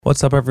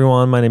What's up,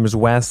 everyone? My name is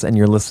Wes, and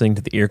you're listening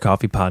to the Ear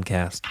Coffee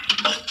Podcast.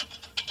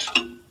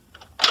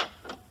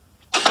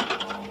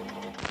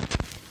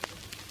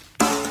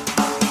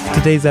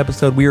 Today's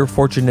episode, we were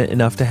fortunate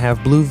enough to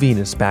have Blue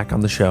Venus back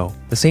on the show.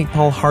 The St.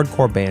 Paul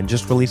hardcore band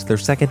just released their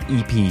second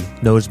EP,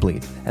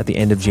 Nosebleed, at the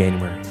end of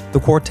January. The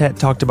quartet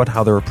talked about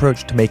how their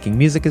approach to making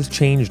music has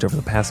changed over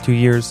the past 2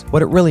 years,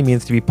 what it really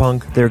means to be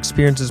punk, their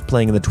experiences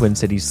playing in the Twin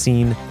Cities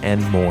scene,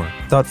 and more.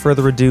 Without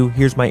further ado,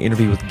 here's my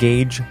interview with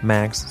Gage,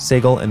 Max,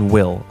 Segal, and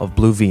Will of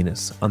Blue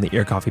Venus on the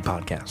Ear Coffee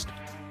Podcast.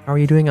 How are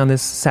you doing on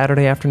this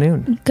Saturday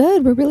afternoon?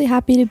 Good. We're really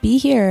happy to be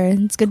here.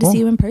 It's good to see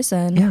you in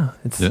person. Yeah,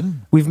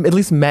 we've at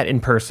least met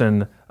in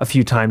person a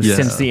few times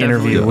since the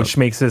interview, which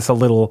makes this a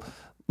little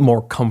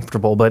more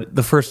comfortable. But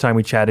the first time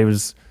we chatted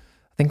was,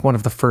 I think, one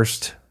of the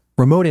first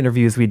remote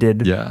interviews we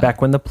did back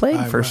when the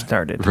plague first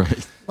started.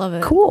 Right. Love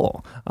it.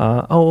 Cool.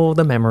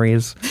 The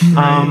memories.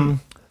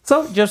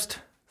 So just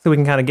so we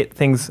can kind of get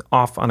things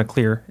off on a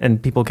clear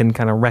and people can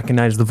kind of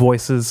recognize the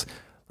voices,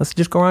 let's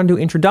just go around and do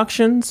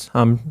introductions.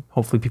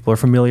 Hopefully people are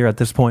familiar at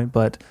this point,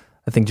 but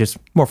I think just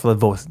more for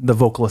the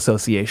vocal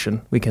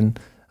association. We can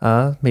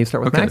maybe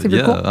start with Max if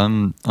you're cool.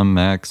 I'm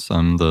Max.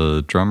 I'm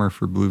the drummer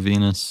for Blue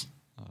Venus.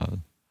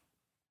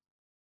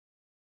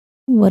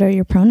 What are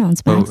your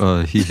pronouns,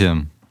 Max? He,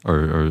 him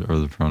are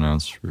the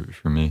pronouns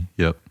for me.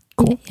 Yep.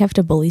 Cool. You have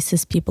to bully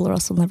cis people or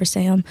else they'll never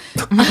say them.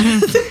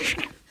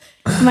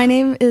 My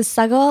name is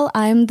Segal.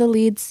 I'm the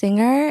lead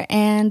singer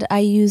and I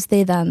use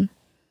they, them.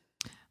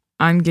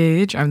 I'm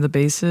Gage. I'm the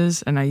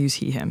bassist and I use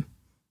he, him.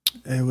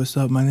 Hey, what's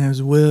up? My name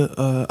is Will.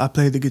 I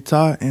play the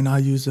guitar and I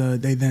use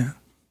they, them.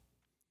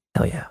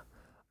 Hell yeah.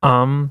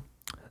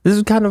 This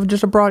is kind of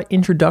just a broad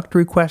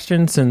introductory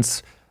question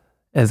since,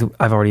 as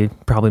I've already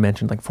probably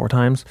mentioned like 4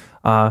 times,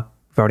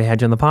 we've already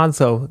had you on the pod,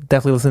 so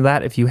definitely listen to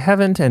that if you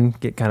haven't and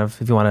get kind of,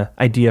 if you want an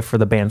idea for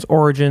the band's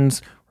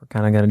origins. We're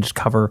kind of going to just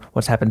cover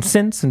what's happened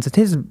since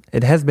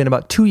it has been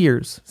about 2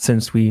 years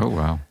since we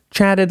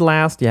chatted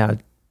last. Yeah, it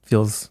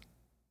feels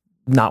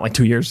not like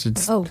 2 years.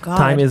 It's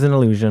time is an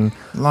illusion.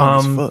 Long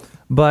as fuck.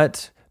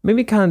 But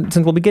maybe kind of,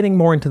 since we'll be getting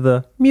more into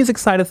the music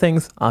side of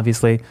things,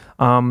 obviously,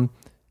 in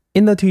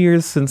the 2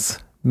 years since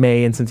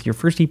May and since your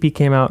first EP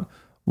came out,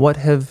 what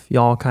have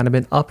y'all kind of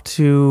been up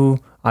to?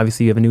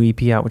 Obviously, you have a new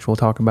EP out, which we'll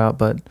talk about,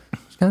 but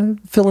just kind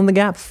of fill in the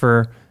gaps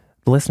for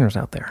the listeners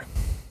out there.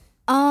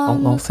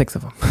 All 6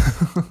 of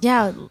them.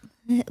 Yeah,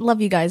 love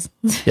you guys.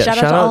 Yeah, shout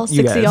out to all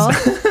 6 of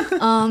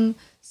y'all.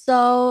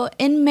 So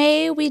in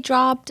May, we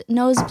dropped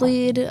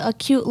Nosebleed, a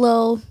cute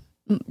little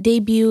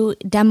debut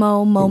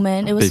demo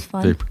moment. It was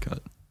fun. Paper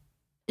cut.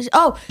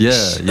 Oh,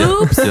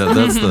 oops.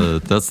 Yeah,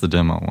 that's the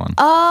demo one.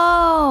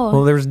 Oh.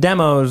 Well, there's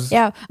demos.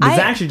 Yeah. It's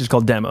actually just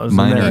called demos.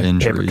 Minor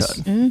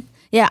injuries.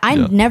 Yeah, I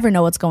never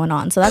know what's going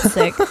on, so that's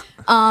sick.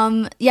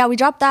 We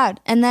dropped that.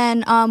 And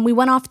then we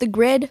went off the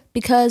grid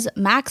because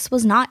Max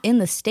was not in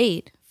the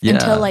state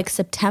until like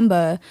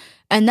September.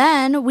 And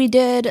then we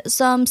did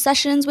some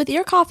sessions with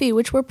Ear Coffee,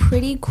 which were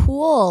pretty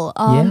cool.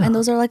 And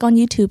those are like on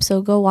YouTube,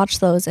 so go watch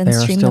those and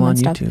stream them and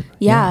stuff. YouTube.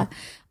 Yeah.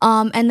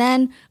 And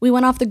then we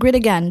went off the grid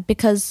again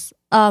because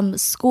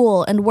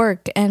school and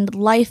work and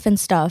life and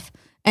stuff.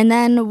 And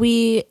then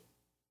we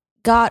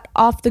got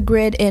off the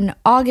grid in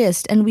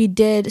August and we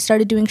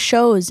started doing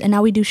shows, and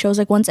now we do shows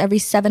like once every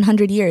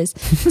 700 years.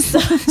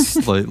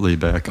 Slightly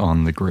back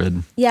on the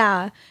grid.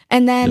 Yeah.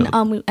 And then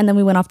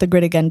we went off the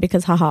grid again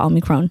because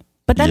Omicron.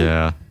 But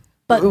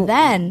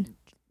then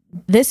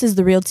this is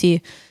the real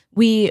tea.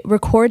 We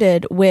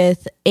recorded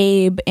with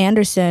Abe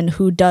Anderson,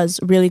 who does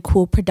really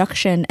cool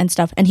production and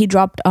stuff, and he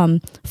dropped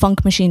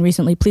Funk Machine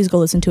recently. Please go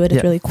listen to it.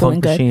 It's really cool Funk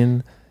and good.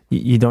 Machine.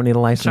 You don't need a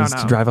license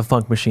to drive a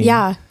Funk Machine.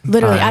 Yeah,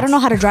 literally. Right. I don't know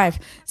how to drive.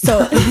 So,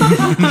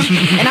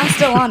 and I'm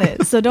still on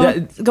it. So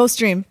go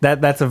stream.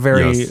 That's a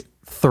very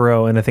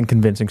thorough and I think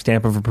convincing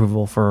stamp of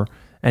approval for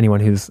anyone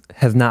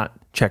has not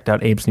checked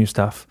out Abe's new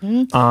stuff.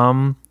 And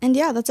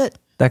that's it.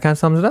 That kind of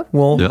sums it up.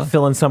 We'll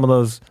fill in some of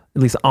those,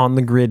 at least on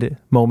the grid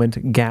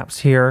moment gaps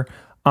here.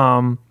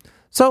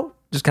 So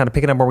just kind of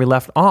picking up where we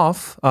left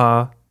off,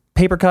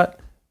 Paper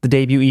Cut, the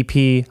debut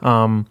EP,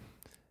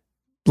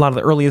 a lot of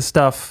the earliest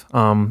stuff,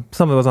 some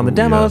of it was on the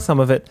demo, some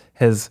of it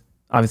has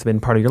obviously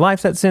been part of your live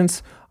set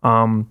since.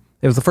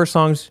 It was the first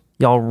songs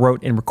y'all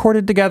wrote and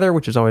recorded together,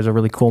 which is always a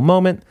really cool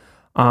moment.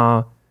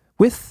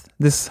 With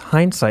this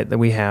hindsight that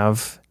we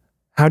have,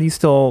 how do you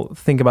still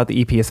think about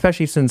the EP,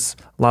 especially since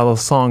a lot of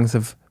those songs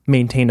have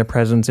maintained a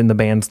presence in the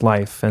band's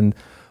life? And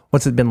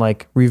what's it been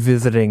like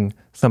revisiting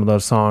some of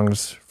those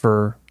songs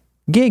for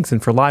gigs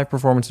and for live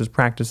performances,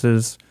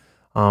 practices?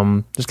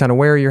 Just kind of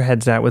where are your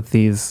heads at with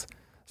these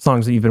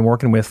songs that you've been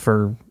working with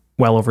for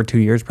well over 2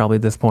 years, probably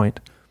at this point?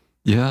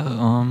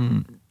 Yeah,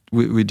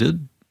 we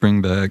did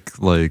bring back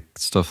like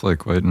stuff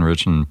like White and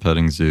Rich and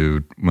Petting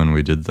Zoo when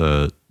we did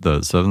the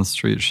 7th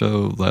Street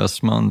show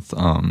last month,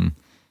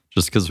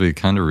 just because we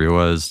kind of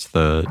realized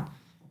that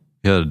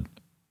we had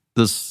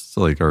this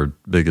like our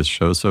biggest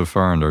show so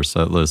far, and our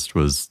set list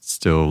was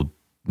still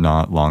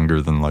not longer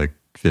than like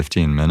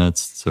 15 minutes,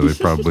 so we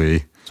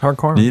probably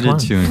hardcore needed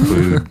to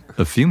include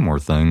a few more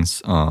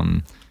things.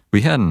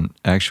 We hadn't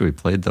actually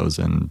played those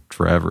in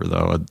forever,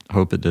 though. I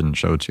hope it didn't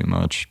show too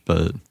much,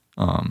 but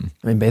I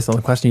mean, based on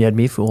the question you had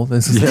me fool,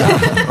 this is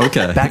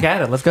okay. back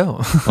at it. Let's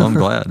go. Well, I'm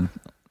glad.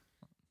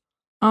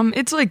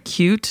 It's like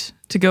cute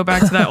to go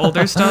back to that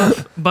older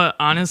stuff, but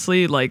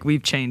honestly, like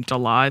we've changed a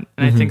lot,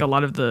 and I think a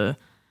lot of the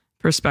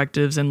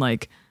perspectives and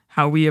like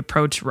how we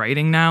approach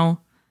writing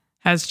now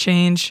has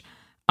changed.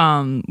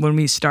 When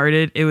we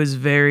started, it was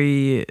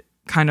very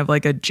kind of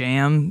like a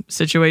jam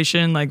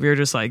situation. Like we were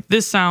just like,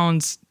 this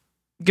sounds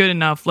good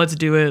enough. Let's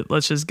do it.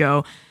 Let's just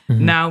go.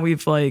 Now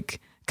we've like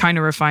kind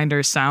of refined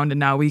our sound, and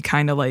now we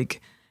kind of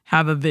like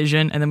have a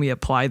vision, and then we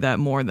apply that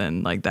more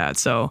than like that.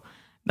 So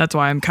that's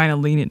why I'm kind of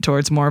leaning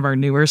towards more of our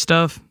newer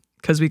stuff,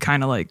 because we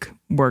kind of like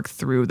work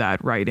through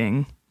that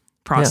writing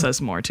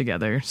process more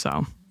together.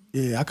 So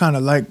Yeah, I kind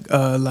of like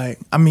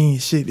I mean,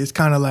 shit, it's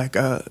kind of like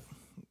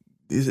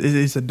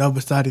it's a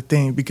double-sided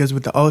thing, because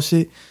with the old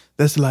shit,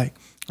 that's like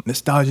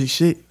nostalgic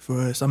shit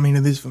for us. I mean,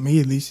 at least for me,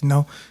 at least, you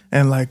know.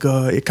 And like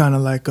it kind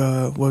of like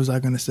what was I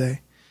gonna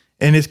say?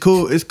 And it's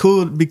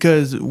cool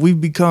because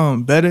we've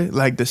become better.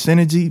 Like the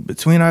synergy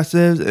between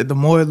ourselves, the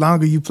more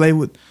longer you play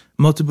with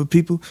multiple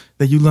people,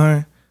 that you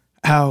learn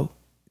how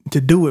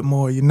to do it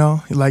more, you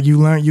know? Like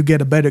you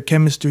get a better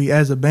chemistry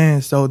as a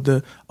band. So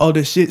the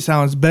older shit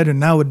sounds better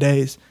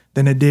nowadays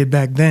than it did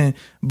back then.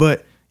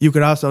 But you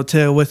could also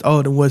tell what's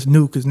old and what's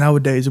new, because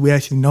nowadays we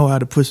actually know how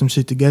to put some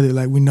shit together.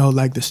 Like we know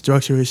like the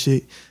structure of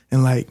shit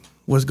and like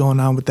what's going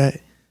on with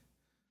that.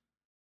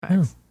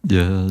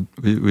 Yeah,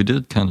 we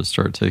did kind of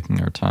start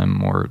taking our time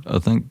more. I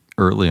think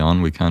early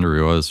on we kind of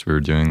realized we were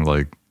doing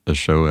like a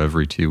show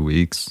every 2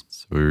 weeks.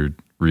 So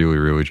we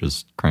were really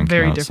just cranking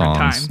very out different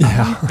songs.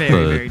 time.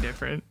 Very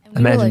different. And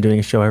we were, Imagine like, doing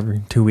a show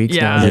every 2 weeks.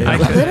 Yeah, now. I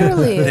could.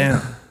 literally.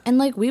 Damn. And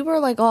like we were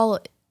like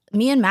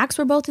me and Max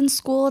were both in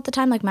school at the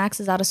time. Like Max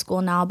is out of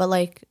school now, but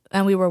like,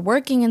 and we were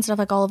working and stuff.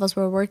 Like all of us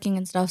were working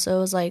and stuff. So it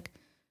was like,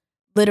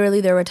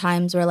 literally there were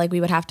times where like we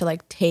would have to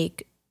like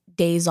take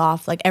days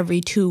off like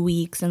every 2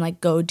 weeks and like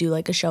go do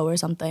like a show or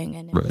something.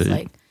 And it was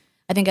like,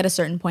 I think at a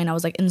certain point I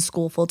was like in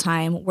school full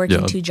time,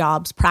 working 2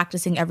 jobs,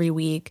 practicing every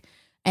week.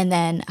 And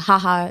then,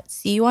 haha,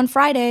 see you on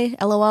Friday,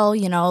 LOL,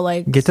 you know,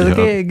 like. Get to the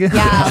gig. Yeah,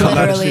 There's a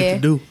lot of shit literally. to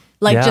do.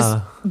 Like Yeah. just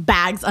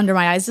bags under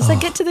my eyes. Just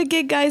like, get to the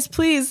gig, guys,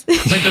 please.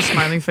 Like the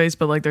smiling face,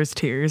 but like there's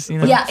tears, you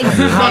know? Yeah,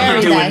 How you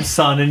very doing, that.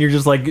 son? And you're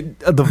just like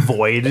the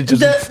void. It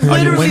just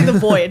Literally the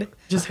void.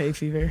 Just hay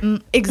fever.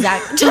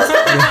 Exactly.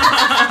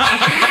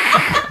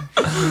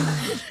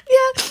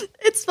 Yeah,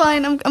 it's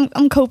fine.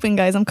 I'm coping,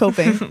 guys. I'm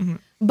coping.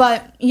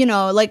 But, you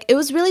know, like it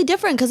was really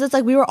different because it's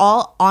like we were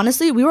all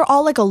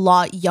like a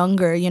lot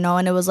younger, you know,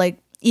 and it was like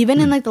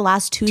even in like the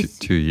last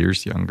 2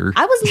 years younger.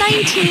 I was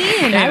 19.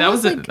 Hey, I that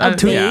was was like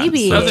a- a yeah,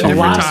 baby. that was a a different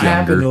lot time.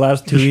 happened in the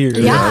last 2 years.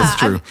 Yeah, that's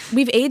true.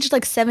 We've aged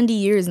like 70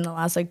 years in the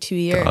last like 2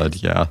 years. God,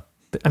 yeah.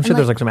 I'm sure like-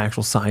 there's like some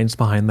actual science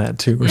behind that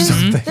too, or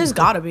something. There's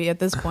gotta be at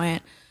this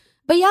point.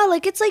 But yeah,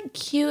 like it's like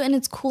cute and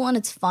it's cool and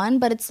it's fun,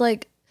 but it's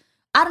like,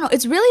 I don't know,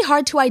 it's really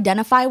hard to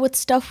identify with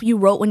stuff you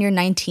wrote when you're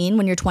 19,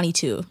 when you're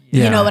 22.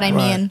 Yeah, you know what I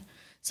right. mean?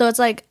 So it's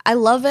like, I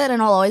love it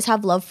and I'll always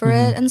have love for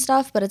it and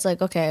stuff, but it's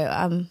like, okay,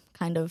 I'm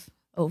kind of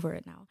over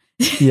it now.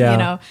 Yeah. You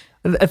know?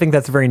 I think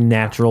that's a very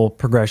natural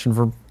progression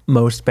for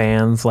most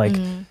bands. Like,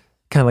 kind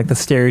of like the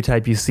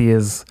stereotype you see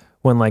is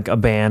when like a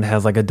band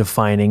has like a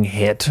defining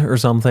hit or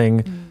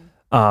something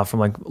from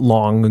like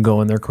long ago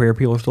in their career.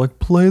 People are still like,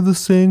 play the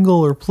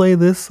single or play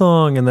this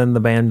song. And then the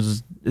band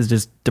is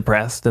just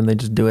depressed and they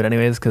just do it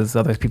anyways because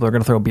other people are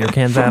going to throw beer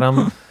cans at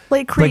them.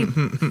 Like Creep.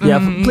 Yeah,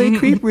 play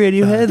Creep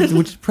Radiohead,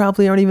 which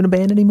probably aren't even a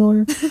band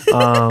anymore.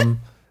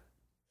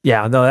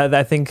 Yeah, no,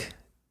 I think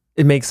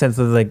it makes sense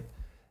that like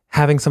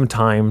having some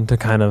time to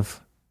kind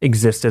of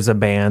exist as a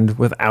band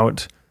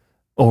without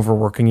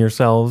overworking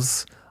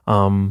yourselves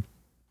kind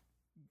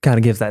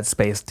of gives that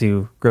space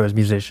to grow as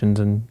musicians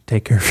and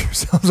take care of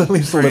yourselves at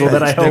least a little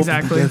bit, I hope.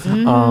 Exactly.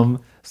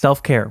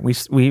 Self-care.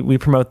 We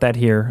promote that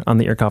here on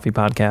the Ear Coffee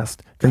podcast.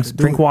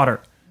 Drink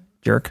water,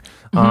 jerk.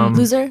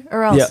 Loser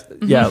or else.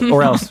 Yeah,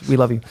 or else. We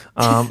love you.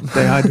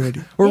 Stay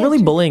hydrated. We're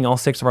really bullying all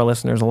 6 of our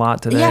listeners a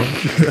lot today.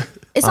 Yeah.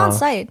 It's on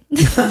site.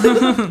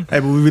 Hey,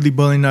 but we really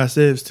bullying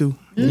ourselves too.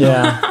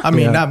 Yeah. I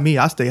mean, Yeah. not me.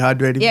 I stay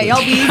hydrated. Yeah, but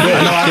y'all be.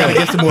 I know I gotta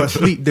get some more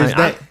sleep. There's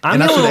that. I'm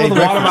And I the should one have with ate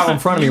the water breakfast. bottle in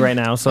front of me right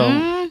now,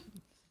 so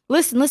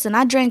Listen.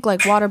 I drank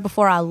like water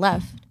before I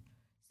left.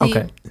 See,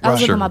 Okay. I was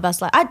Sure. living my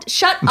best life.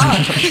 Shut up.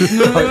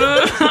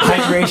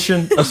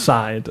 hydration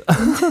aside.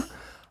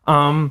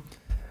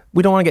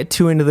 We don't want to get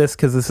too into this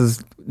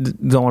because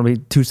don't want to be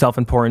too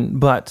self-important,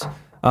 but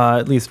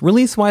at least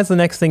release-wise, the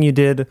next thing you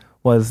did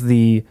was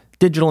the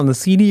digital and the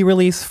CD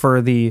release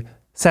for the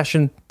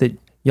session that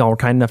y'all were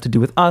kind enough to do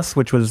with us,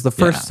 which was the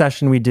first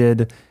session we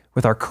did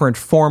with our current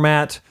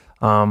format.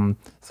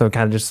 So it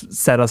kind of just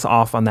set us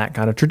off on that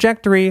kind of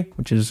trajectory,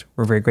 which is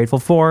we're very grateful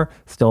for.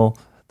 Still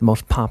the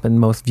most poppin',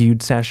 most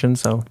viewed session,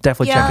 so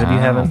definitely check it if you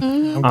haven't.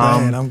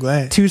 I'm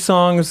glad. 2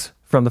 songs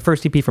from the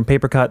first EP from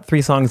Papercut,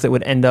 3 songs that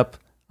would end up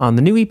on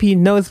the new EP,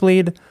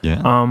 Nosebleed.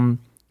 Yeah.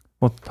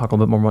 We'll talk a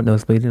little bit more about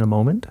Nosebleed in a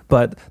moment.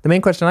 But the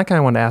main question I kind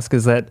of wanted to ask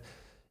is that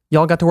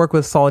y'all got to work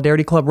with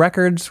Solidarity Club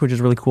Records, which is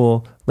a really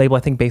cool label, I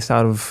think based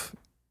out of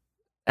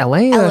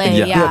LA, LA, I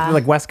think, yeah.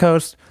 like West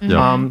Coast,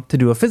 Yeah. to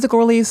do a physical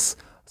release.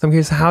 So I'm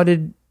curious, how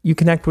did you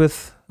connect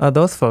with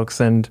those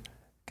folks and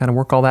kind of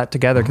work all that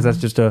together? Because that's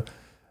just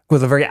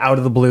was a very out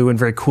of the blue and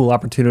very cool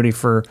opportunity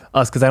for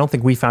us, because I don't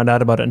think we found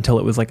out about it until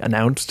it was like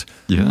announced.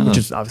 Yeah. Which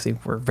is obviously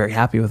we're very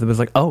happy with it. It was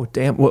like, oh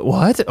damn,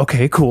 what?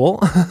 Okay,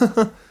 cool.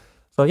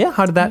 So yeah,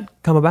 how did that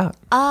come about?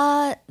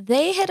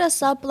 They hit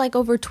us up like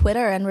over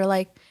Twitter and were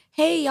like,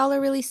 hey, y'all are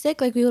really sick.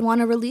 Like, we would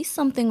want to release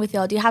something with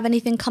y'all. Do you have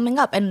anything coming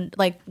up? And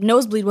like,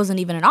 Nosebleed wasn't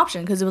even an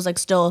option because it was like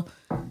still,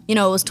 it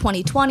was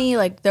 2020.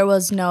 Like, there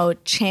was no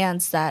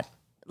chance that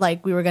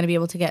like we were going to be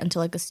able to get into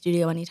like a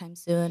studio anytime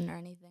soon or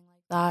anything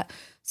like that.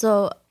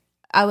 So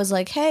I was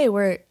like, hey,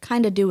 we're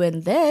kind of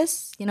doing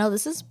this.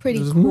 This is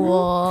pretty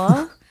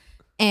cool.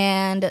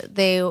 And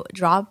they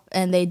dropped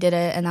and they did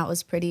it. And that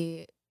was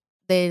pretty,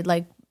 they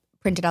like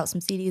printed out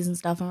some CDs and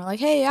stuff. And we're like,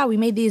 hey, yeah, we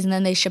made these. And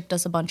then they shipped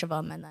us a bunch of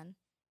them. And then,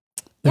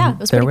 yeah, it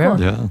was pretty cool.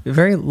 Yeah.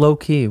 Very low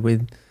key.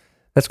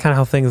 That's kind of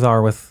how things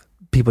are with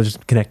people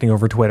just connecting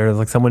over Twitter. It's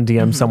like someone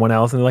DMs someone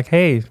else and they're like,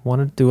 hey,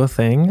 want to do a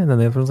thing? And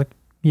then everyone's like,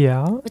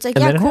 yeah. It's like,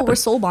 And yeah, then it cool. We're happened.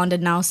 soul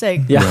bonded now.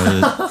 Sick.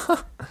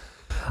 Yeah.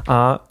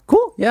 Right.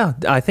 Cool. Yeah.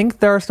 I think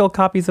there are still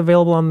copies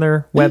available on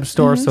their web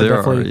store. So There are,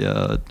 definitely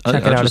yeah.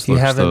 check it I out just if you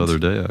looked haven't. the other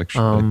day,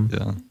 actually.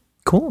 Yeah.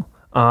 Cool.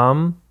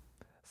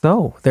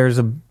 So there's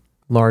a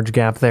large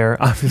gap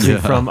there, obviously,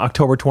 Yeah. from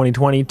October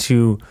 2020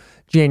 to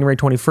January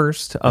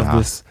 21st of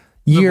this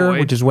year, void.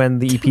 which is when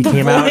the EP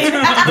came out.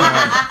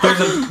 There's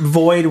a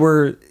void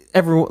where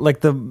everyone, like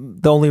the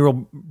only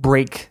real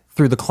break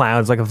through the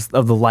clouds, like of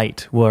the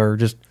light, were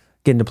just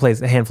getting to play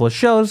a handful of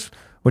shows.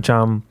 Which,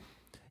 how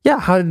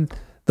did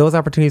those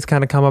opportunities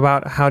kind of come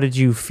about? How did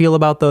you feel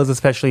about those,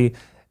 especially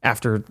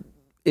after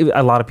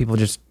a lot of people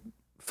just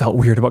felt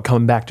weird about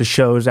coming back to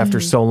shows after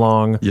so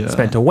long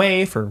spent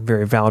away for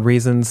very valid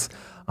reasons.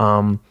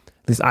 At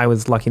least I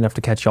was lucky enough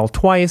to catch y'all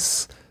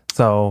twice.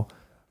 So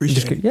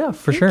Appreciate it. yeah,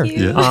 for sure.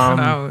 you. Yeah.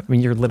 I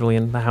mean, you're literally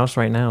in the house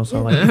right now,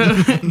 so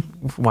like,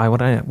 why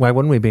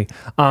wouldn't we be?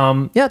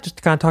 Just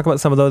to kind of talk about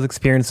some of those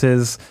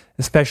experiences,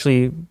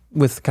 especially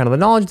with kind of the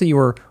knowledge that you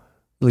were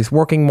at least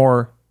working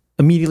more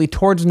immediately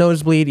towards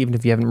Nosebleed, even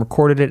if you haven't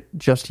recorded it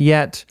just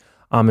yet.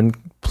 And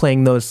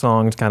playing those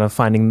songs, kind of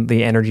finding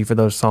the energy for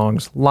those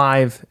songs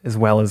live as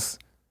well as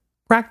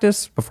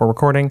practice before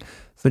recording.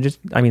 So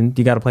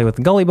you got to play with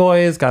the Gully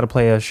Boys, got to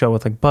play a show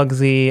with like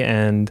Bugsy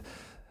and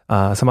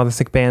some other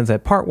sick bands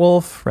at Part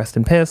Wolf, Rest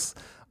in Piss.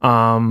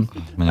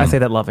 I say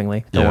that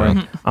lovingly,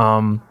 don't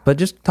worry. But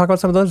just talk about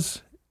some of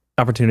those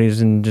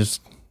opportunities and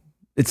just,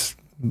 must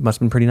have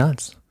been pretty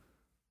nuts.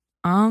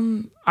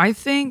 I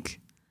think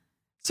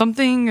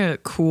something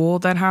cool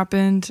that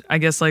happened, I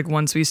guess, like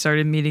once we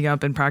started meeting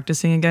up and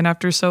practicing again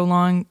after so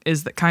long,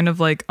 is that kind of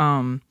like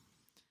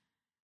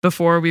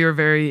before we were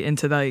very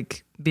into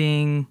like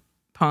being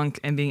punk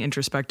and being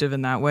introspective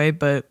in that way,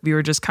 but we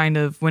were just kind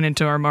of went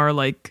into our more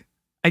like,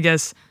 I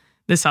guess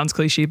this sounds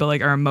cliche, but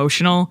like our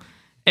emotional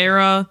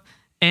era.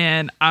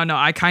 And I don't know,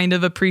 I kind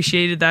of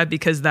appreciated that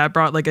because that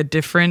brought like a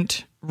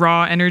different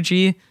raw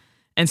energy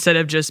instead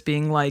of just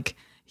being like,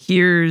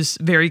 here's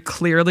very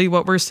clearly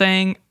what we're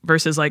saying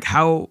versus like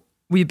how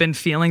we've been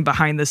feeling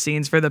behind the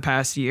scenes for the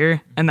past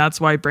year. And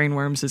that's why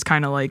Brainworms is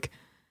kind of like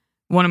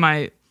one of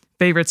my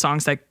favorite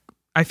songs that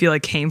I feel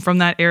like came from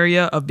that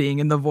area of being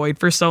in the void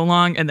for so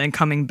long and then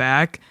coming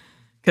back.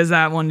 Cause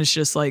that one is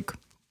just like,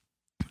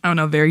 I don't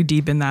know, very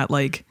deep in that,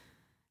 like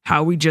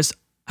how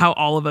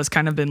all of us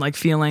kind of been like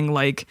feeling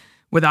like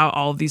without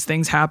all of these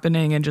things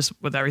happening and just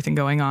with everything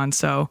going on.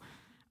 So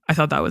I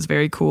thought that was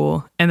very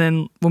cool. And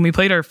then when we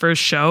played our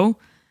first show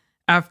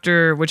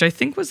after, which I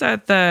think was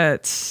at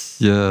that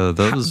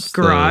that was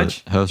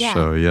garage the house Yeah.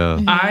 show. Yeah.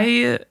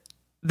 I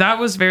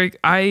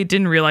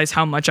didn't realize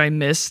how much I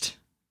missed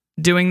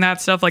doing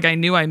that stuff. Like I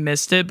knew I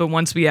missed it, but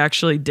once we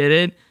actually did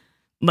it,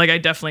 like I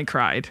definitely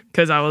cried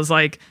because I was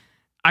like,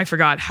 I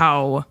forgot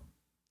how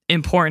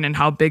important and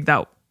how big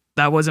that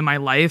was in my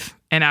life.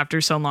 And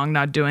after so long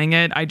not doing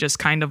it, I just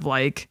kind of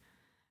like,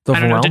 I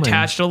don't know, Overwhelming.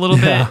 detached a little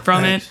bit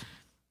from Right. it.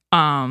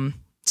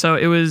 So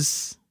it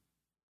was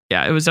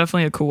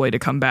definitely a cool way to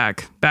come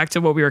back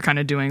to what we were kind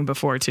of doing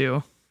before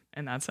too.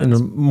 In that In sense.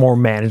 a more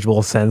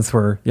manageable sense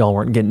where y'all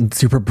weren't getting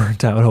super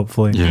burnt out,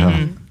 hopefully.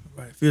 Yeah.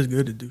 Right. It feels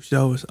good to do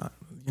shows.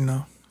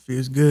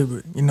 Feels good,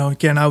 but you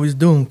can't always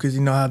do them because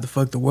how the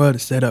fuck the world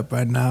is set up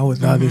right now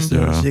with all this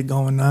Yeah. shit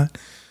going on.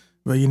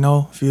 But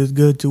feels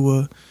good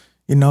to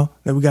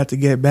that we got to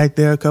get back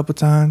there a couple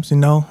times.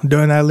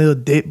 During that little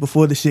dip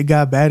before the shit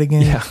got bad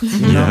again. Yeah.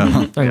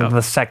 Yeah. Like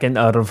the second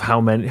out of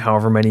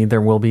however many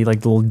there will be, like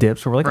little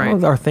dips where we're like,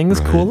 Right. oh, are things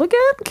Right. cool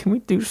again? Can we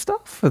do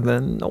stuff? And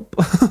then nope.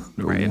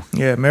 Right.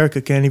 Yeah,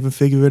 America can't even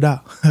figure it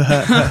out.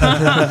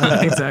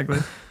 Exactly.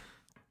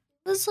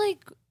 It was like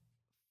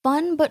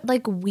fun, but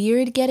like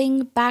weird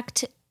getting back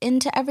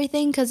into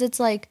everything because it's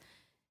like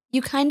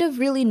you kind of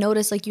really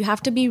notice like you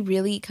have to be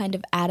really kind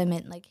of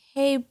adamant, like,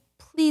 hey,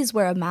 please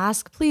wear a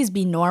mask. Please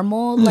be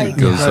normal. Like,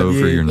 It goes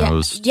over your yeah,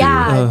 nose too.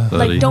 yeah,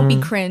 buddy. like don't be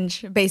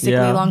cringe. Basically,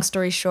 Yeah. long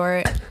story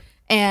short,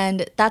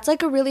 and that's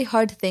like a really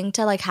hard thing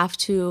to like have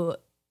to.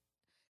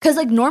 Because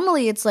like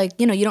normally it's like,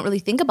 you know, you don't really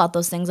think about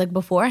those things like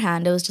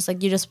beforehand. It was just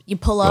like you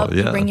pull up,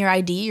 you bring your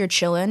ID, you're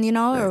chilling, you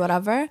know, or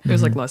whatever.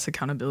 There's like less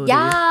accountability.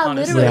 Yeah,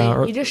 honestly. literally. Yeah,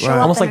 or You just show up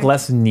almost and like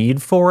less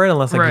need for it,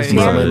 unless like you see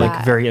Right. something Very like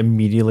bad. very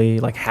immediately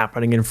like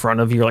happening in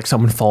front of you, like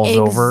someone falls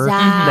over.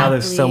 Now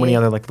there's so many Exactly.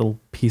 other like little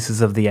pieces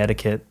of the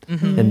etiquette,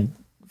 and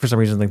for some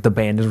reason, like the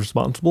band is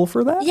responsible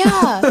for that.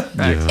 Yeah.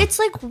 Yeah. It's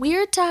like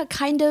weird to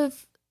kind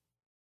of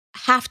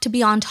have to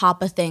be on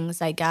top of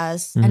things, I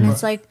guess. And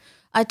it's like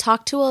I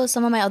talked to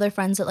some of my other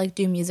friends that like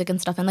do music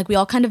and stuff, and like we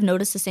all kind of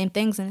notice the same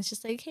things. And it's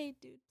just like, hey,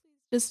 dude,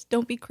 just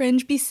don't be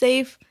cringe, be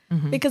safe.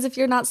 Because if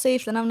you're not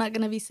safe, then I'm not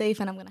gonna be safe,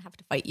 and I'm gonna have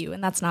to fight you,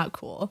 and that's not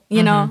cool.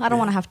 You know, I don't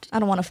want to I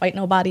don't want to fight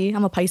nobody.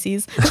 I'm a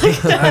Pisces.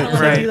 Like, I don't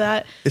want to do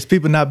that. It's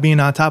people not being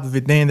on top of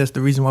it. Then that's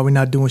the reason why we're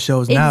not doing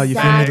shows now. You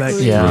feel me? Like,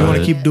 Exactly. Yeah. you want to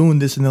Right. keep doing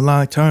this in the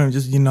long term.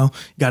 Just, you know,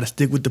 got to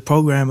stick with the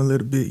program a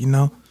little bit, you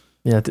know?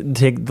 Yeah, to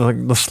take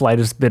the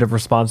slightest bit of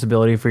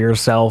responsibility for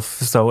yourself,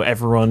 so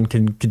everyone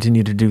can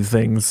continue to do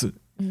things.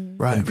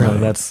 Right. Apparently,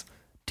 that's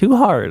too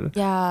hard.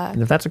 Yeah.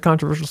 And if that's a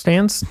controversial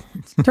stance,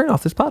 turn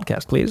off this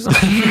podcast, please.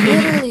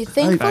 Literally,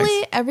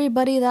 thankfully,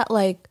 everybody that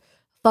like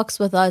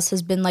fucks with us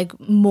has been like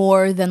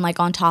more than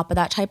like on top of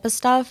that type of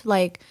stuff.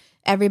 Like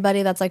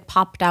everybody that's like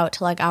popped out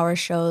to like our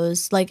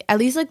shows, like at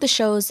least like the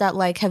shows that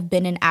like have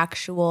been in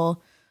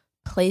actual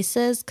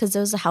places. Because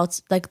there was a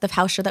house, like the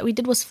house show that we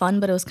did was fun,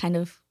 but it was kind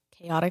of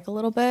chaotic a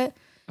little bit.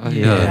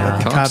 Yeah,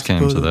 the Cops cops came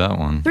pulled to it. that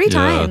one. Three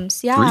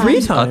times, yeah. Three I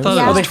times? thought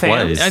Yeah. it Were was they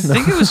fans? twice. I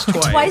think it was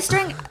twice.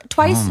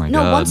 Twice. Oh my No,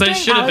 God. once But it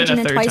during should have been Allergen a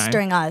and third twice time.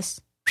 during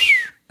us.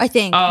 I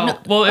think. Oh, No,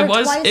 well, or it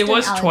was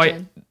twice twice.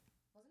 during Allergen.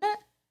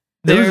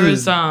 There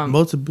was was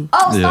multiple.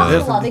 Oh, Yeah.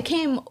 Astaghfirullah. They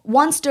came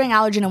once during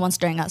Allergen and once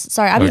during us.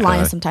 Sorry, I be Okay.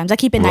 lying sometimes. I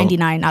keep it Well-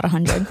 99, not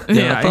 100.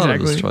 Yeah, I thought it exactly.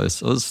 was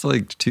twice. It was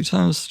like 2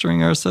 times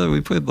during our set.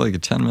 We played like a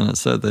 10-minute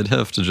set. They'd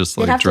have to just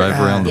They'd like have to- drive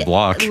around the Yeah,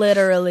 block.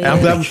 Literally. I'm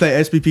glad we played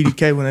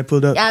SPPDK when they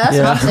pulled up. Yeah, that's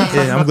what I'm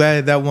saying. Yeah, I'm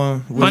glad that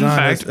one was Fun on.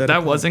 fact,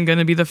 that wasn't going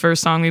to be the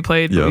first song we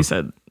played, but Yeah. we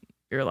said,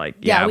 you're like,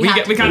 Yeah, yeah, we we, had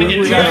get, we to. kind of get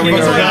We together. gotta- we Get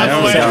gotta- out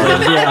of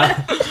the way.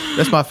 yeah.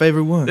 That's my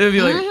favorite one. It'd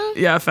be like,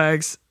 yeah,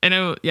 facts. And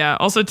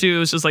also too, it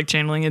was just like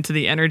channeling into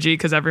the energy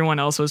because everyone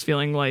else was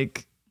feeling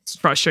like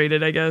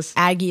frustrated, I guess.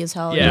 Aggie as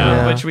hell. Yeah,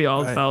 Yeah. which we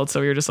all felt. So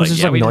we were just Was like, this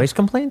yeah, like we noise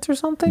complaints or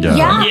something? Yeah.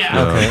 Yeah.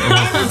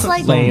 Yeah. And it's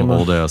like Lame.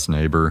 Old ass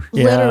neighbor.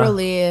 Yeah.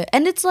 literally.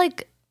 And it's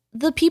like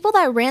the people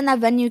that ran that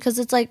venue, because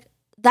it's like,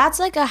 that's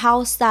like a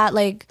house that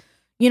like,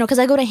 you know, because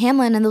I go to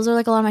Hamlin and those are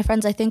like a lot of my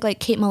friends. I think like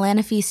Kate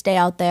Malanafy stay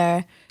out there.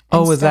 and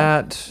Oh, was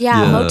stuff. that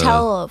Yeah, Yeah.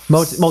 Motel.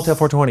 Motel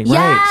 420? Yes,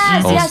 Right.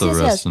 yes, Also yes,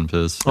 rest yes. in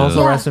piss.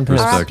 Also yeah. rest in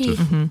piss.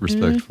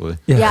 Respectfully.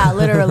 Yeah,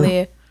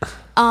 literally.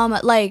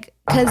 Like,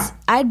 cause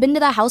I'd been to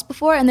that house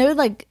before, and there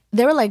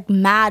were like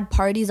mad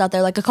parties out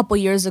there, like a couple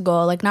years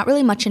ago. Like, not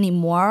really much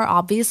anymore,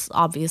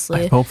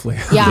 obviously. Hopefully.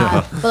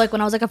 Yeah, but like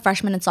when I was like a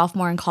freshman and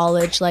sophomore in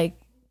college, like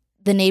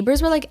the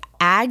neighbors were like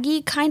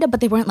Aggie kind of,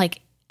 but they weren't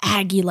like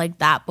Aggie like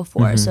that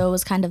before. So it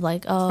was kind of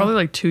like, oh, probably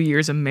like 2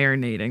 years of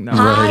marinating though.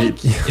 hi.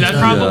 That's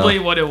probably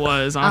what it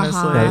was,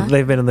 honestly. Uh-huh.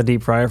 They've been in the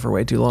deep fryer for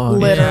way too long.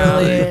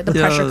 Literally, the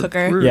pressure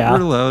cooker. We're, Yeah. we're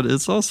loud.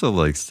 It's also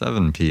like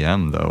 7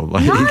 p.m. though.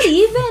 Like, Not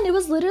even. It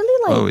was literally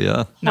like oh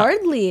yeah.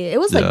 hardly. It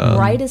was like Yeah.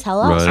 bright as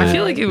hell Right. outside. I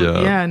feel like it would,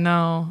 Yeah. yeah,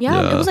 no.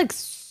 Yeah, Yeah. it was like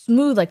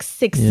smooth, like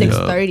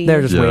 6:30.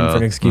 They're just waiting Yeah. for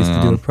an excuse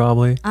to do it,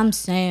 probably. I'm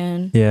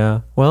saying.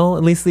 Yeah. Well,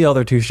 at least the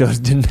other two shows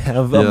didn't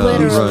have a Yeah. police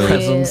Literally,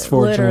 presence,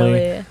 fortunately.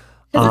 literally.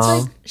 Because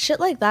it's like shit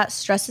like that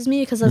stresses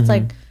me because it's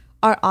like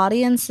our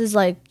audience is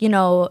like, you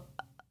know,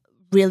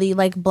 really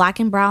like black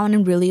and brown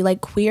and really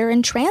like queer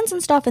and trans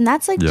and stuff, and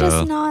that's like Yeah.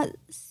 just not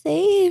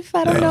safe.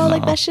 I don't Yeah, know,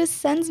 like no. that just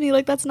sends me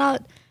like that's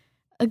not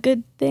a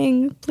good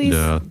thing. Please,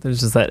 Yeah.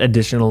 There's just that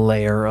additional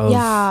layer of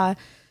yeah.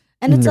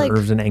 And it's like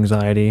nerves and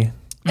anxiety.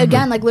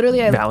 again, like literally,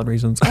 Valid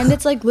reasons. and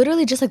it's like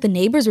literally just like the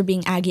neighbors are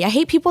being aggy. I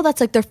hate people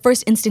that's like their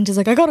first instinct is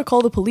like I gotta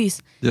call the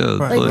police. Yeah.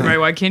 Right. Like, Right,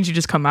 why can't you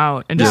just come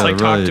out and just Yeah, like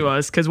talk right. to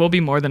us? Because we'll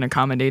be more than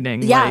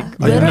accommodating. Yeah,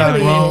 Like, Are you not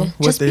literally, wrong?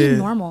 What just they be is.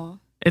 normal.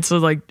 it's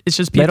like it's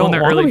just They people in don't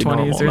their wanna early be 20s.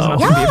 normal, There's though.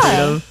 nothing to be afraid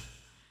Yeah. of.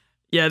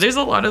 Yeah, there's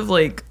a lot of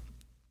like,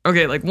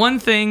 okay, like one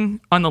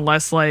thing on the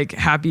less like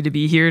happy to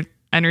be here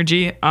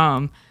energy.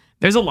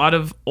 There's a lot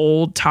of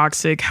old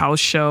toxic house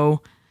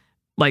show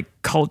like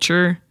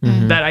culture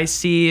that I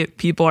see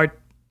people are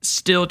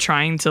still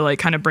trying to like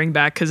kind of bring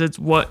back because it's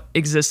what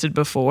existed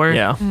before.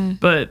 Yeah.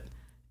 But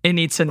it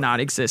needs to not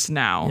exist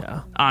now.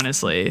 Yeah.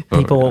 Honestly.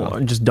 People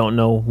just don't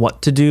know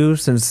what to do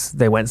since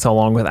they went so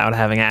long without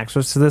having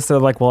access to this. They're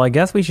like, well, I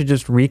guess we should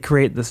just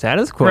recreate the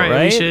status quo, Right.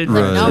 right? We should.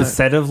 Right. No.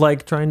 Instead of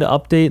like trying to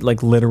update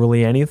like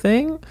literally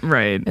anything.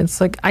 Right.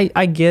 It's like,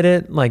 I get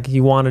it. Like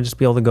you want to just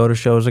be able to go to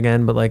shows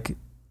again, but like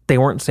they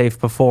weren't safe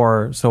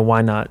before. So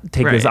why not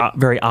take this Right.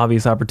 very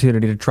obvious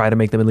opportunity to try to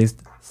make them at least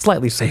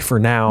slightly safer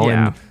now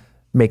Yeah. and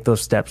make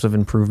those steps of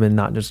improvement,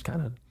 not just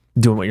kind of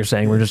doing what you're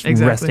saying. We're just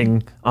Exactly.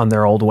 resting on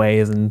their old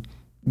ways and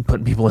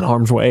putting people in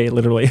harm's way,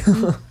 literally.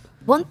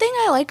 One thing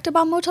I liked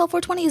about Motel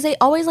 420 is they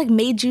always like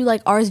made you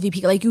like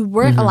RSVP. Like you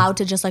weren't allowed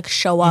to just like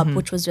show up,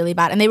 which was really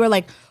bad. And they were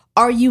like,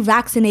 "Are you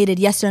vaccinated?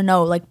 Yes or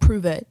no? Like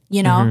prove it."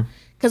 You know?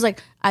 Because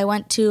like I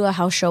went to a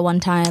house show one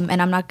time,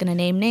 and I'm not gonna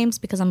name names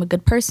because I'm a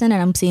good person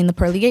and I'm seeing the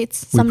pearly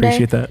gates someday.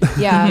 We appreciate that.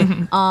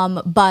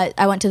 Yeah. But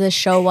I went to this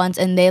show once,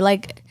 and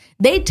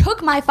they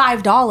took my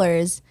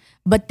 $5.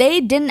 But they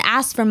didn't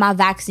ask for my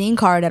vaccine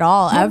card at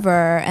all,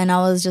 ever. And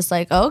I was just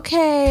like,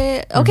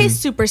 okay,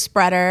 super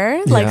spreader,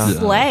 like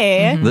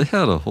slay. They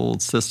had a whole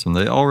system.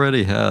 They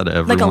already had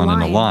everyone in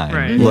a line.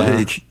 Right.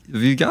 Like,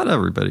 if you got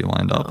everybody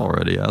lined up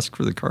already, ask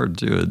for the card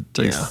too. It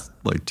takes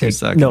like 2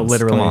 seconds. No,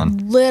 literally. Come on.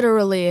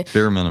 Literally.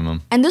 Bare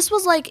minimum. And this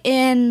was like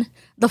in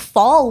the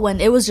fall when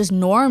it was just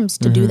norms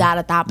to do that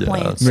at that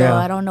point. So Yeah.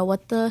 I don't know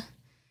what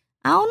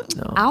I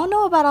don't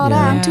know about all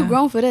that. I'm too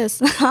grown for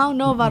this. I don't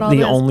know about all The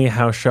this. only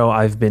house show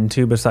I've been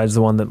to, besides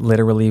the one that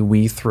literally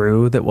we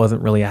threw, that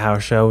wasn't really a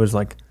house show, was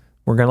like,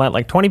 we're gonna let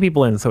like 20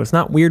 people in, so it's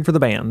not weird for the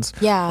bands.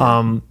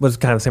 Yeah. Was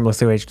kind of a similar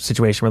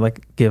situation where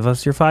like, give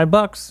us your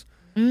 $5,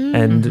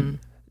 and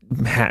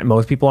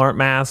most people aren't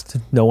masked.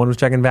 No one was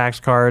checking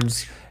vax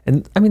cards,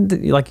 and I mean,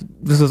 like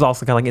this was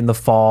also kind of like in the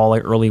fall,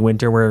 like early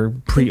winter, where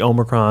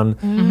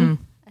pre-Omicron.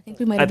 I think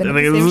we might I have think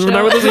been this in is the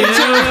same we're show. talking about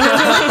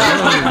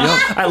the same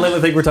show. I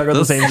literally think we're talking about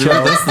the same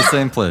show. That's the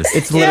same place.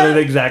 It's literally the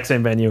exact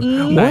same venue.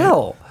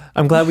 Well,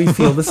 I'm glad we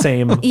feel the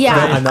same. Yeah.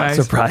 but I'm not Nice.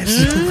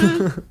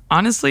 surprised.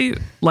 Honestly,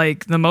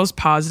 like the most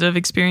positive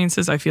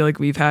experiences I feel like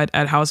we've had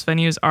at house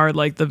venues are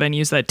like the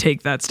venues that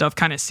take that stuff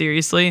kind of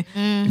seriously.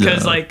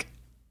 Because like,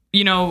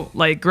 you know,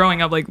 like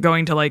growing up, like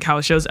going to like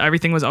house shows,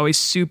 everything was always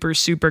super,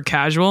 super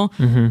casual.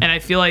 And I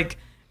feel like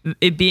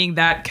it being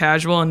that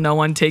casual and no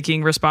one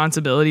taking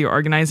responsibility or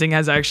organizing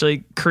has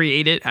actually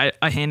created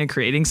a hand in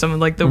creating some of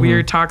like the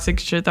weird toxic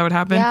shit that would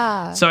happen.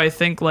 Yeah. So I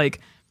think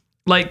like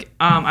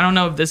I don't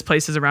know if this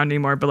place is around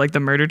anymore, but like the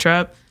Murder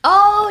Trap,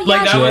 Oh, yeah.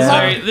 like that she was closed.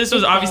 very, this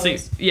was They obviously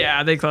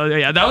closed. they closed.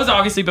 Yeah, that was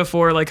obviously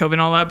before like COVID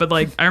and all that, but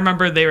like I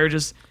remember they were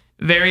just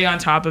very on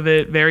top of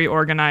it, very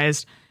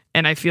organized.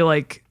 And I feel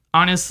like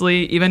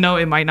honestly, even though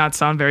it might not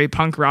sound very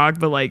punk rock,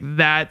 but like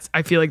I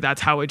feel like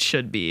that's how it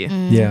should be.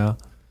 Yeah.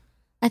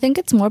 I think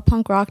it's more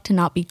punk rock to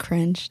not be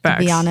cringe, to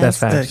be Facts. honest.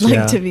 That's facts. Like,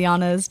 yeah. to be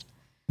honest.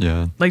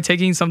 Yeah. Like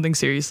taking something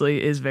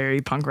seriously is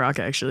very punk rock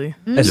actually.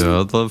 As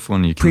Yeah, I'd love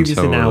when you can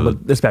previously tell. now, but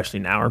especially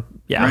now. Or,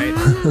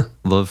 yeah.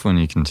 Love when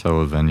you can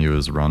tell a venue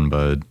is run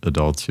by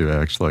adults who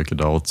act like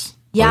adults.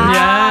 Yeah.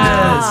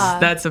 Yes,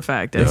 that's a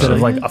fact. Instead Actually.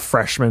 of like a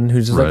freshman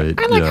who's just Right,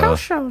 like, I like yeah. house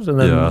shows. And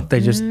then Yeah. they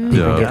just people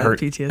Yeah. get hurt.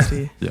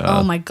 PTSD. Yeah.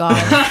 Oh my God.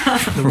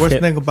 The worst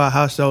thing about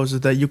house shows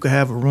is that you could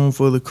have a room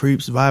full of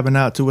creeps vibing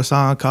out to a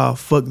song called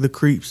 "Fuck the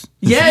Creeps."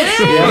 Yes,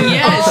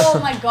 yes. Oh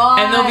my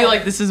God. And they'll be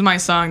like, "This is my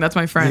song. That's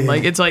my friend." Yeah.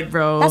 Like it's like,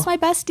 bro. that's my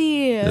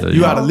bestie. Yeah,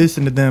 You gotta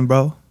listen to them,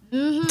 bro.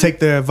 Take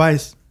their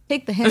advice.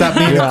 Take the hint. Stop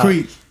being Yeah. a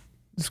creep.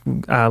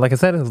 Like I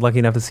said, I was lucky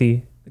enough to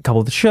see a couple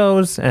of the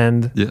shows,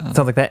 and Yeah. it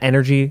sounds like that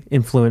energy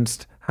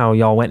influenced how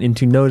y'all went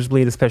into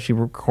Nosebleed, especially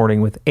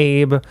recording with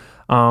Abe.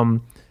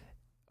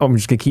 I'm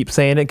just gonna keep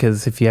saying it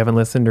because if you haven't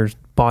listened or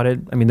bought it,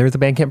 I mean, there's a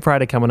Bandcamp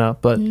Friday coming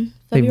up, but they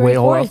February wait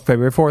hold 4th. off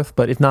February 4th.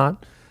 But if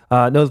not,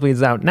 Nosebleed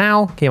is out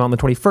now. Came on the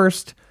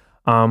 21st.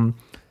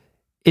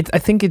 I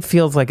think it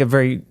feels like a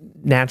very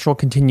natural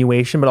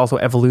continuation, but also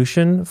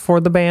evolution for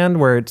the band,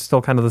 where it's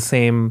still kind of the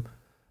same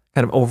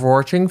kind of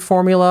overarching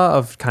formula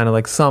of kind of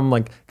like some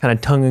like kind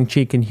of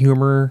tongue-in-cheek and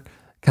humor,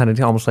 kind of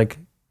almost like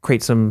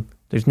create some,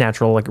 there's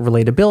natural like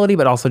relatability,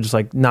 but also just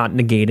like not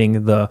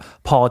negating the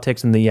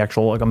politics and the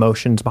actual like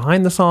emotions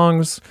behind the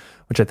songs,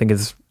 which I think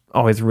is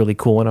always really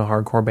cool when a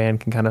hardcore band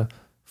can kind of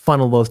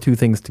funnel those two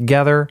things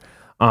together.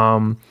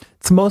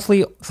 It's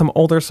mostly some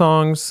older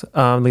songs,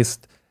 at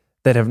least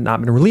that have not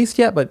been released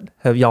yet, but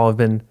have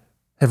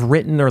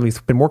written or at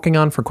least been working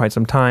on for quite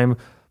some time.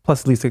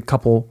 Plus at least a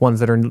couple ones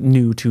that are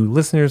new to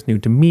listeners, new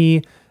to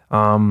me.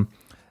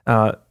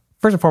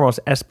 First and foremost,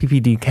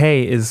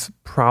 SPPDK is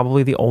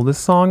probably the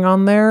oldest song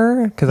on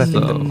there because I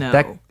think No.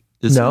 that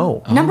Is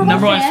no. it? Number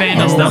Number one one fan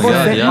fan. is Oh number my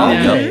one God, fan.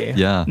 yeah, Okay.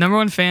 yeah. Number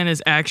one fan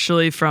is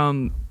actually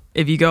from,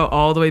 if you go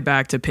all the way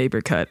back to Paper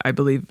Cut, I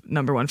believe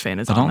Number One fan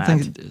is I on don't that.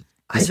 think it,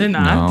 Is it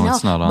not? No,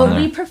 it's not on but there.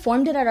 we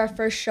performed it at our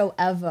first show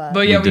ever.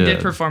 But yeah, We we did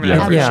did. perform it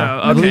Yeah. at the Yeah,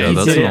 show. I believe Yeah, you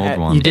that's did an it old at-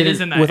 one. You did It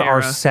is in that with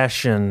our era.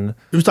 session.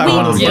 It was like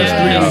one of the first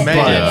Yeah. three we made.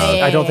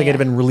 But I don't think it had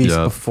been released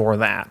Yeah. before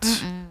that.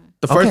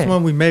 The first Okay.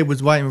 one we made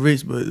was White and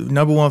Rich, but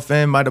Number One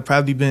Fan might have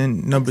probably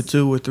been number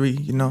 2 or 3.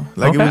 You know,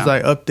 like Okay. it was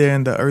like up there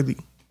in the early.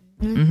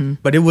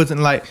 But it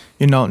wasn't like,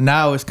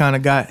 now it's kind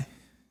of got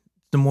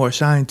some more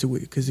shine to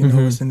it because it's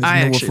in this I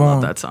newer actually form.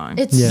 love that song.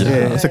 It's Yeah. so Yeah,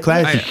 it's a good.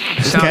 classic.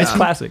 Shout catchy. out.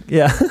 Classic,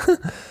 yeah.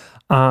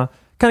 Kind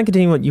of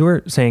continuing what you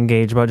were saying,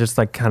 Gage, about just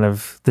like kind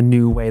of the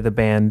new way the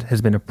band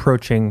has been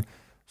approaching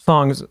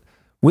songs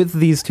with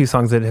these two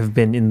songs that have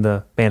been in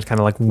the band's kind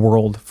of like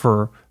world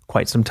for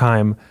quite some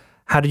time.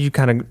 How did you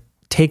kind of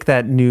take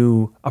that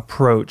new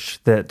approach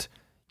that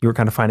you were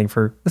kind of finding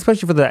for,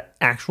 especially for the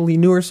actually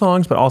newer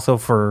songs, but also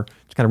for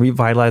just kind of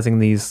revitalizing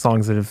these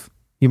songs that have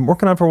you've been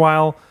working on for a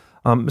while,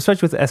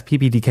 especially with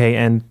SPPDK,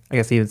 and I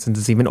guess even since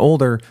it's even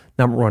older,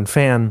 number one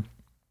fan.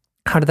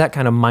 How did that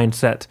kind of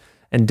mindset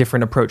and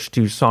different approach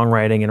to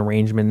songwriting and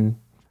arrangement,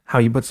 how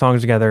you put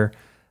songs together,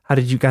 how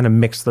did you kind of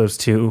mix those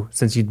two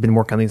since you'd been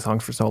working on these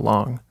songs for so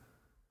long?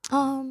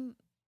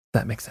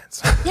 That makes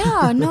sense.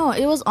 Yeah, no,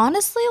 it was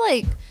honestly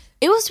like,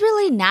 it was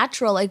really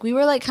natural. Like we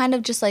were like kind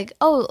of just like,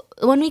 oh,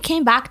 when we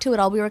came back to it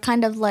all, we were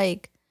kind of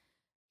like,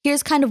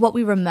 here's kind of what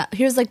we remember.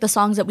 Here's like the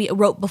songs that we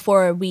wrote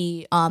before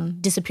we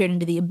disappeared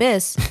into the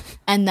abyss,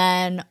 and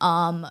then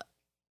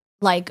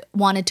like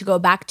wanted to go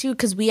back to,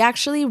 because we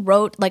actually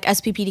wrote like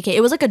SPPDK.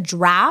 It was like a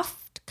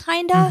draft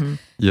kind of,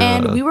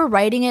 and we were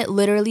writing it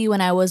literally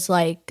when I was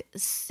like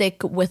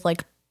sick with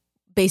like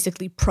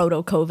basically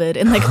proto COVID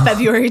in like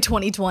February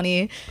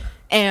 2020,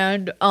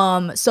 and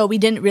so it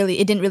didn't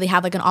really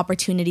have like an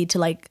opportunity to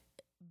like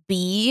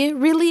be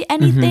really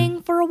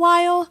anything for a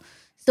while.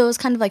 So it was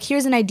kind of like,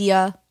 here's an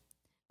idea.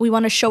 We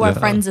want to show our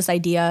friends this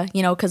idea,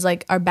 you know, because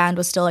like our band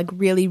was still like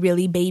really,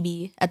 really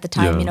baby at the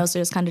time, you know, so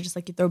it was kind of just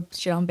like you throw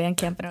shit on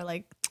Bandcamp and are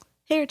like,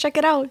 here, check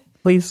it out.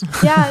 Please.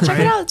 Yeah, check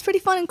it out. It's pretty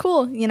fun and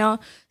cool, you know.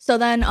 So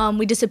then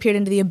we disappeared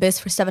into the abyss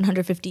for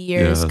 750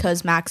 years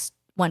because Max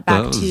went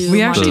back to...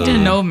 We actually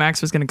didn't know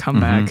Max was going to come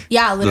back.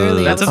 Yeah,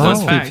 literally. That's a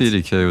fun fact.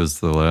 SPPDK was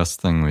the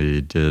last thing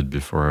we did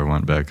before I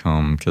went back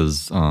home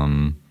because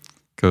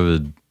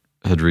COVID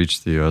had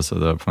reached the US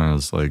at that point. It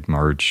was like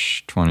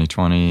March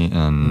 2020,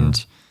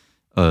 and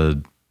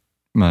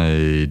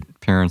my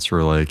parents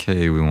were like,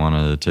 hey, we want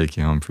to take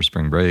you home for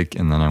spring break.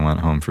 And then I went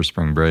home for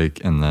spring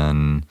break, and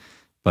then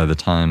by the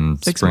time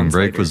spring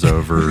break was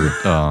over,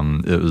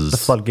 it was the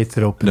floodgates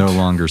had opened. no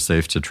longer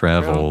safe to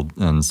travel.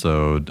 And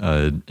so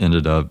I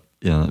ended up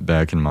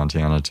back in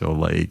Montana till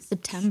like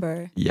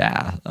September.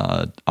 Yeah,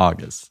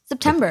 August.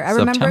 September. I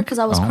remember because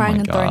I was crying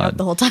and throwing up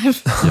the whole time.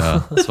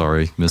 Yeah,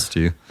 sorry, missed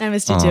you. I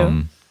missed you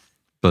too.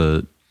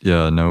 But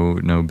yeah,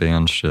 no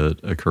band shit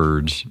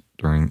occurred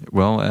during.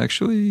 Well,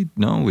 actually,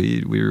 no,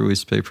 we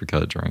released Paper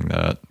Cut during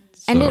that.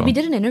 So. And we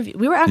did an interview.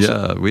 We were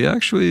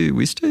actually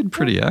we stayed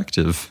pretty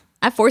active.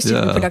 I forced you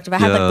to be productive. I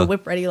had like the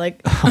whip ready,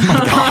 like.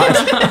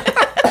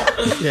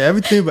 Yeah,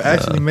 everything but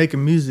actually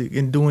making music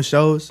and doing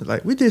shows.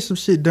 Like we did some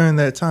shit during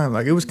that time.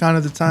 Like it was kind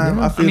of the time.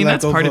 I feel like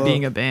that's part of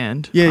being a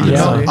band. Yeah, you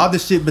know, all the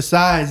shit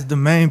besides the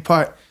main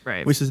part,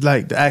 right? Which is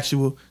like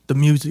the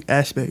music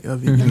aspect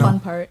of it. You know, fun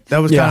part. That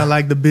was kind of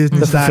like the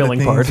business side of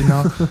things. Part. You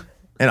know,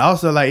 and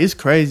also like it's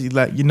crazy.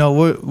 Like you know,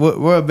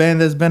 we're a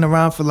band that's been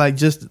around for like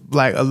just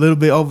like a little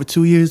bit over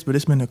 2 years, but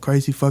it's been a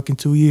crazy fucking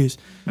 2 years.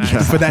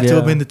 For that to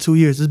have been the 2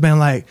 years, it's been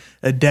like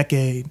a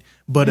decade.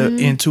 But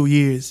in 2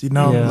 years, you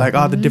know, like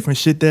all the different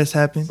shit that's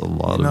happened. A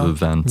lot of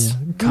events.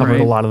 Covered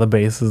a lot of the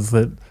bases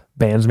that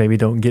bands maybe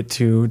don't get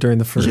to during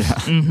the first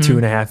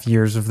 2.5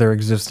 years of their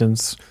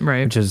existence.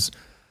 Right. Which is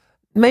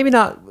maybe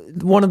not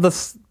one of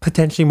the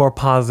potentially more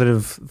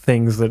positive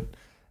things that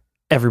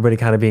everybody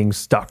kind of being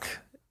stuck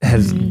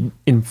has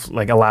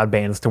like allowed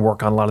bands to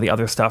work on a lot of the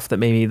other stuff that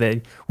maybe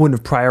they wouldn't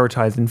have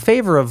prioritized in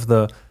favor of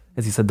the,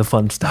 as you said, the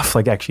fun stuff,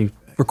 like actually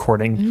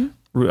recording,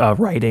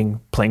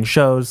 writing, playing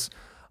shows.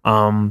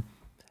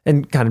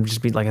 And kind of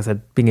just be, like I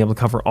said, being able to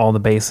cover all the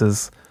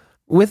bases.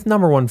 With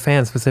Number One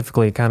Fan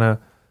specifically, kind of,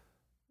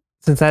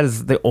 since that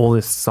is the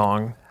oldest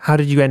song, how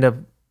did you end up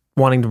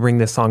wanting to bring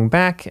this song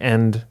back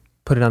and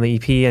put it on the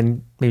EP,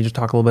 and maybe just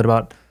talk a little bit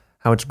about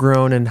how it's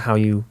grown and how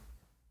you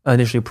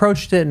initially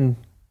approached it, and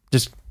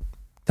just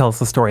tell us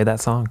the story of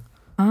that song.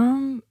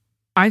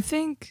 I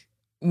think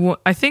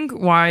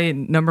why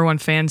Number One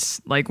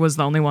Fans like was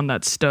the only one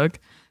that stuck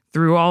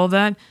through all of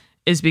that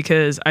is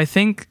because I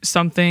think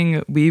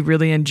something we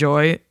really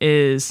enjoy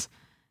is,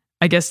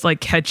 I guess, like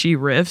catchy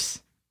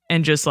riffs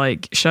and just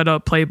like shut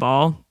up, play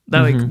ball. That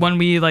like when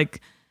we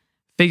like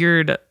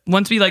figured,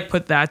 once we like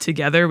put that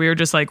together, we were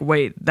just like,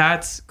 wait,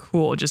 that's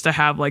cool just to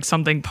have like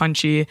something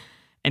punchy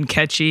and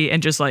catchy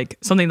and just like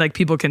something like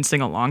people can sing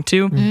along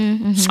to.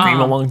 Scream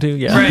along to,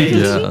 yeah. Right.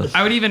 Yeah.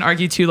 I would even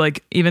argue too,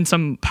 like even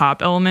some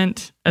pop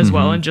element as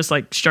well, and just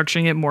like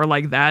structuring it more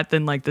like that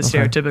than like the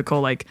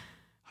stereotypical like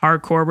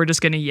hardcore, we're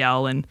just gonna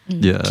yell and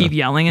keep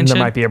yelling and there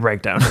shit. might be a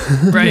breakdown.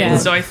 Right. Yeah.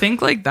 So I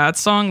think like that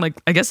song,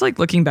 like I guess like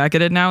looking back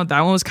at it now,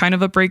 that one was kind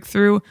of a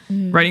breakthrough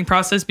writing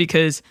process,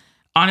 because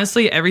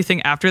honestly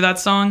everything after that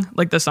song,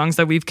 like the songs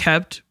that we've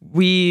kept,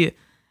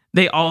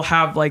 they all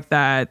have like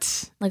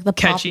that like the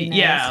catchy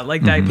poppiness.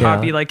 like that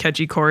poppy like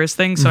catchy chorus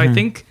thing. So I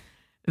think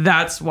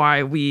that's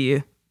why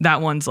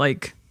that one's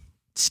like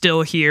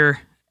still here,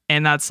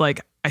 and that's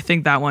like I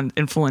think that one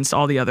influenced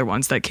all the other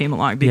ones that came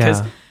along, because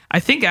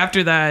I think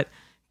after that,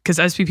 because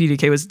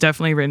SPPDK was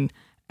definitely written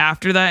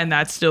after that, and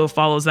that still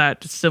follows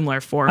that similar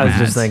format. I was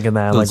just thinking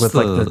that, like with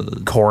like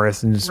the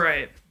chorus and just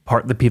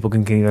part that people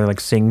can either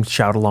like sing,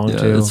 shout along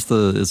to. It's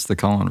the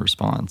call and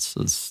response.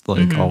 It's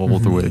like all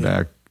the way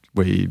back,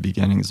 way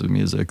beginnings of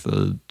music,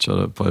 the shut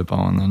up, play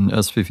ball, and then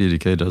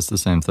SPPDK does the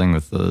same thing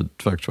with the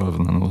Track 12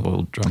 and then the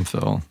little drum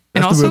fill.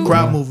 That's and the also, real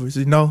crowd movers,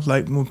 you know.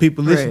 Like when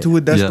people listen to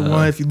it, that's the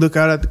one. If you look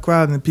out at the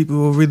crowd, and people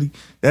will really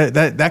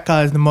that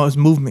causes the most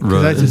movement,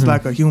 because that's just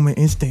like a human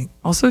instinct.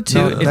 Also,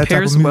 too, it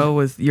pairs well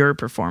with your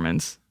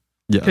performance.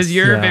 Because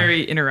you're Yeah.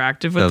 very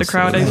interactive with the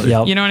crowd. Absolutely.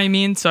 Yep. You know what I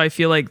mean? So I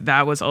feel like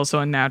that was also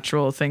a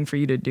natural thing for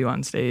you to do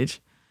on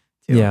stage.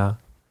 too. Yeah.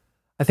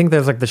 I think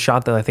there's like the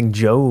shot that I think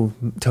Joe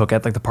took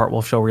at like the Part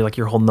Wolf show where like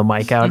you're holding the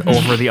mic out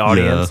over the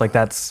audience. Yeah. Like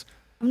that's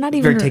I'm not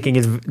even.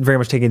 very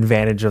much taking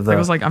advantage of the, I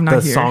was like, I'm not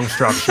the here. song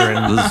structure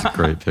and This is a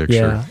great picture.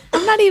 yeah.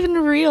 I'm not even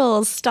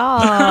real.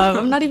 Stop.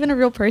 I'm not even a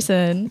real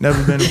person.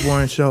 Never been a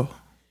boring show.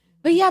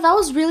 But yeah, that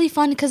was really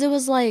fun because it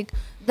was like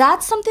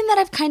that's something that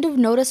I've kind of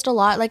noticed a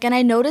lot. Like, and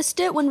I noticed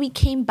it when we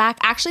came back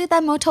actually at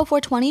that Motel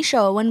 420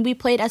 show when we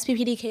played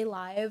SPPDK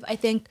live. I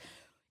think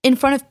in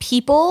front of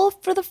people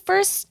for the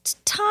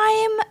first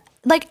time.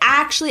 Like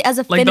actually as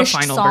a Like the finished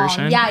final song.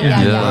 version?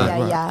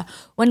 Yeah.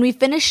 When we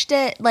finished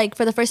it like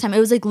for the first time, it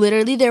was like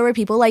literally there were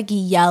people like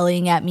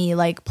yelling at me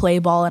like play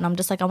ball and I'm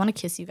just like I want to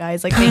kiss you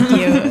guys. Like thank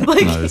you.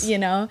 Like Nice. you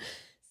know.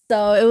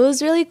 So it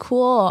was really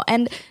cool.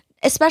 And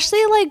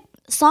especially like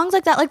songs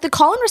like that, like the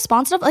call and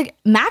response stuff, like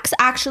Max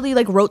actually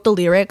like wrote the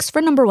lyrics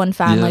for Number One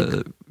Fan. Yeah,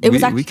 Like it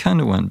was we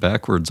kind of went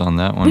backwards on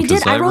that one We did.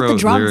 because I I wrote the wrote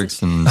drums.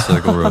 lyrics and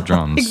Cycle wrote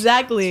drums.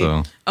 Exactly.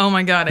 So Oh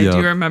my God, I Yeah.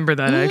 do remember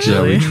that yeah,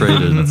 actually. we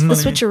traded. the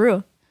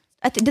switcheroo.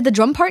 I think did the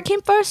drum part came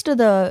first or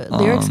the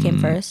lyrics came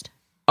first?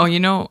 Oh,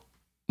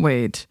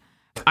 wait.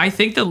 I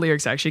think the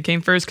lyrics actually came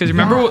first because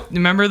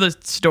remember the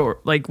story,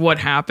 like what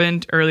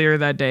happened earlier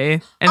that day,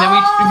 and then we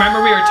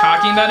were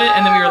talking about it,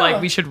 and then we were like,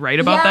 we should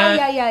write about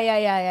that.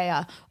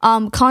 Yeah.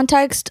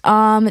 Context.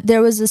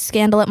 There was a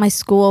scandal at my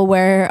school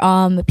where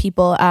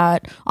people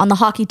on the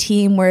hockey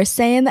team were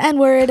saying the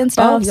N-word and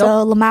stuff. Oh, yep.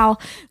 So Lamau.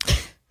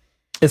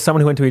 As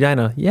someone who went to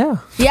Edina, yeah.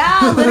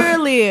 Yeah,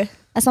 literally.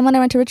 As someone I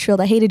went to Richfield,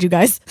 I hated you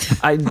guys.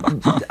 I'm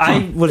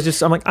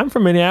like, I'm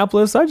from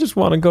Minneapolis. I just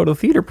want to go to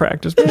theater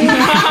practice.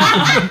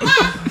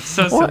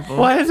 So Why, simple.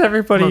 why is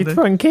everybody Loved it.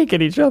 throwing cake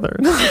at each other?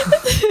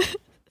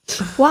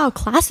 Wow,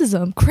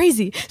 classism,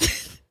 crazy.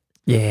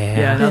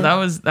 Yeah, no, that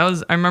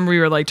was. I remember we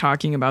were like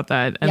talking about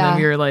that, and then Yeah.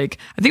 we were like,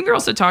 I think we were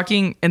also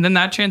talking, and then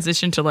that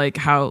transitioned to like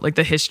how like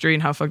the history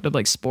and how fucked up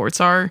like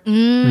sports are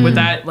with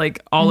that,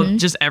 like all of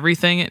just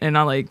everything, and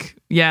I like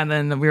and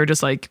then we were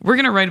just like, we're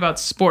gonna write about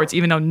sports,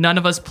 even though none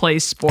of us play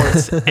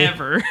sports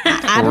ever.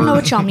 I don't know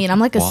what y'all mean. I'm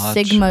like a Watch,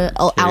 Sigma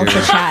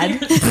Alpha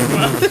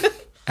Chad.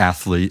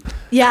 Athlete.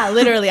 Yeah,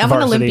 literally. I'm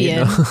Varsity, an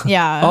Olympian.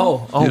 Yeah.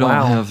 oh You don't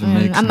wow. have to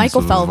make I'm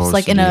Michael sense of Phelps,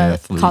 like in varsity a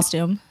athlete.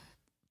 costume.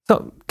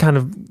 So kind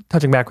of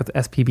touching back with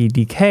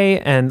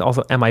SPBDK and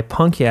also Am I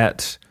Punk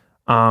Yet?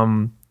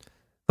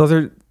 Those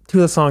are two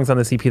of the songs on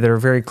this EP that are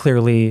very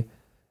clearly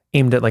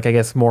aimed at like, I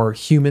guess, more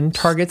human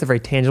targets, very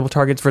tangible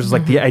targets versus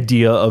like the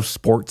idea of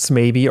sports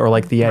maybe, or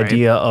like the Right.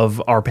 idea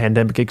of our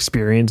pandemic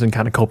experience and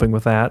kind of coping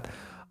with that.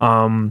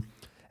 And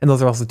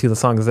those are also two of the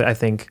songs that I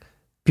think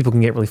people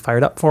can get really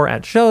fired up for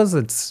at shows.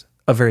 It's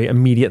a very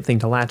immediate thing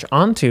to latch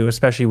onto,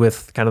 especially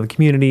with kind of the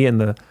community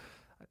and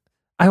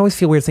I always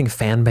feel weird saying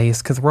fan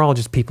base because we're all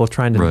just people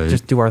trying to Right.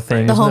 just do our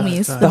thing. The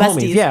homies, The the homies,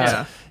 besties.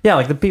 yeah. Yeah,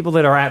 like the people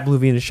that are at Blue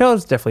Venus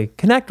shows definitely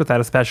connect with that,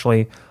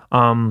 especially.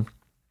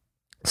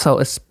 So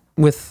it's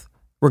with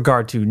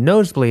regard to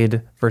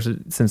Nosebleed versus,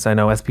 since I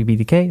know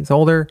SPBDK is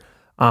older,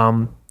 talk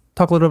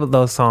a little bit about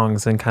those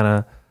songs and kind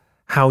of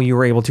how you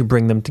were able to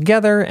bring them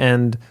together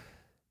and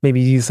maybe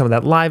use some of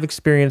that live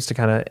experience to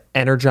kind of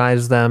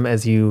energize them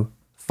as you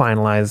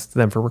finalize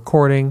them for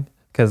recording.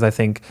 Because I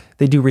think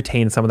they do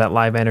retain some of that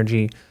live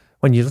energy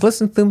when you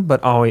listen to them,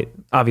 but always,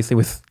 obviously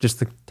with just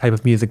the type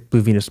of music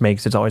Blue Venus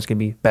makes, it's always going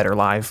to be better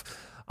live.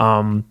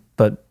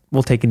 But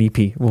we'll take an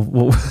EP.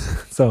 We'll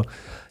so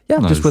yeah,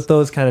 Nice. just with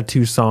those kind of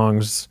two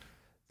songs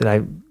that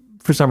I,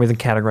 for some reason,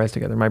 categorized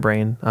together in my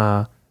brain.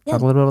 Talk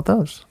a little bit about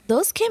those.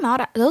 Those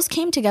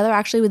came together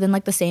actually within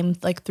like the same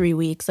like 3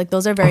 weeks. Like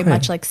those are very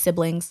much like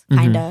siblings,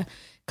 kinda.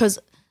 Cause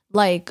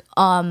like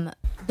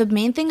the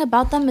main thing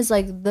about them is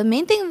like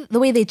the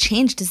way they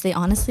changed is they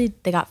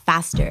got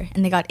faster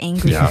and they got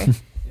angrier.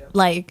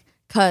 Like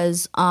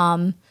cause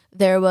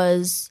there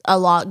was a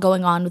lot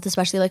going on with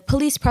especially like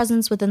police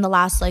presence within the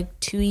last like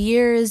 2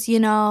 years,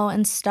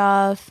 and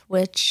stuff,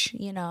 which,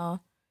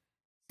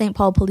 St.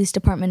 Paul Police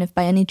Department, if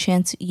by any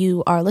chance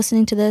you are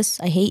listening to this,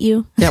 I hate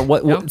you. Yeah,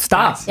 what Nope.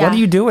 stop. Facts. What Yeah, are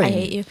you doing? I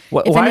hate you. If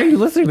Why any- are you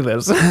listening to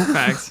this?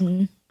 Facts.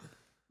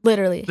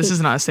 Literally. This is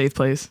not a safe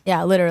place.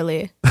 Yeah,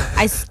 literally.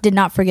 Did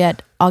not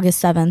forget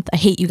August 7th. I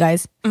hate you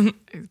guys.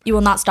 You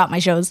will not stop my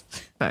shows.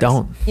 Facts.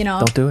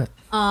 Don't do it.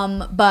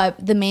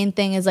 But the main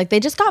thing is like they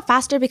just got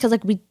faster because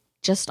like we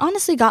just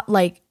honestly got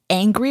like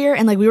angrier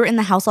and like we were in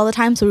the house all the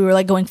time, so we were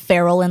like going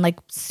feral and like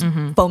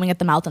foaming at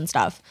the mouth and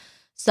stuff.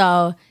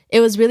 So it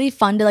was really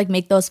fun to like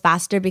make those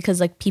faster because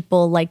like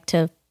people like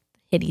to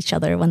hit each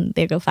other when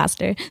they go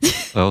faster.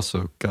 I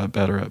also got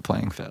better at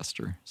playing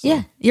faster. So.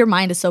 Yeah, your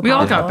mind is so We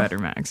powerful. all got better,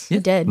 Max. You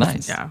did.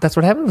 Nice. Yeah. That's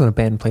what happens when a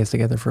band plays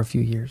together for a few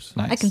years.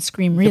 Nice. I can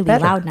scream really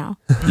better. loud now.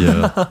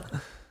 Yeah.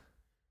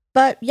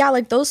 But yeah,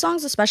 like those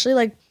songs especially,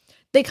 like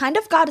they kind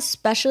of got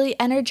especially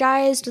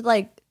energized,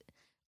 like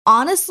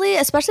honestly,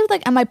 especially with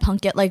like Am I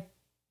Punk Yet, like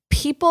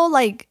people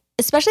like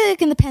especially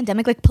like in the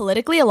pandemic, like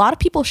politically, a lot of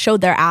people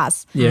showed their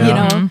ass. Yeah. You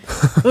know,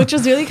 which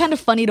was really kind of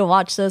funny to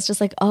watch. So it's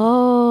just like,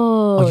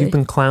 Oh, you've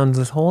been clowns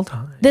this whole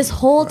time. this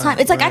whole time.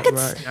 It's like I could,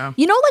 Yeah.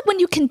 you know, like when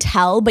you can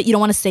tell, but you don't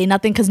want to say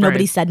nothing because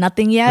nobody Right. said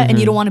nothing yet, and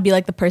you don't want to be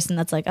like the person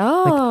that's like,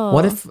 oh,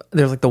 What if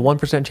there's like the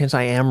 1% chance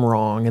I am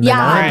wrong and Yeah.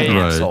 then I'm the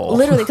Right. asshole?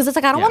 literally, because it's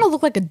like I don't want to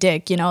look like a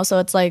dick, you know. So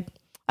it's like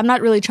I'm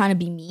not really trying to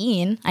be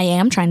mean. I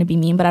am trying to be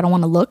mean, but I don't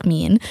want to look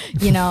mean,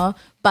 you know.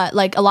 But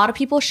like a lot of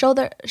people showed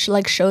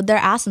their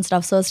ass and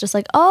stuff. So it's just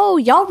like, oh,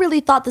 y'all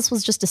really thought this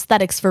was just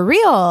aesthetics for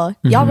real.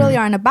 Y'all really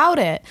aren't about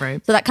it.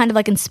 Right. So that kind of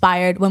like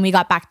inspired when we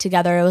got back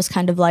together. It was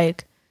kind of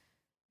like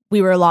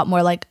we were a lot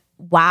more like,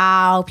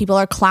 wow, people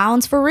are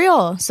clowns for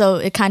real. So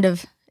it kind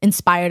of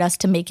inspired us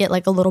to make it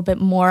like a little bit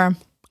more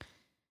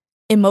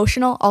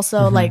emotional.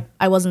 Also, like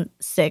I wasn't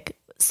sick.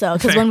 So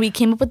because Fair. when we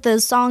came up with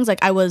those songs,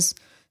 like I was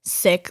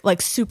sick,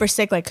 like super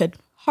sick, like could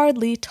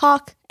hardly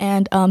talk.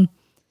 And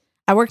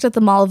I worked at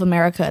the Mall of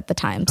America at the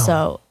time.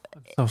 So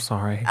So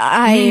sorry.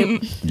 I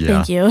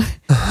Yeah. thank you.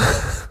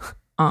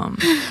 Um,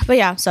 But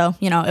yeah, so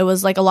you know, it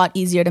was like a lot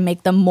easier to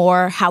make them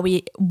more how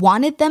we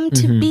wanted them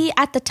to be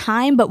at the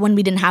time, but when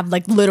we didn't have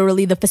like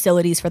literally the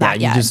facilities for that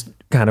You yet. just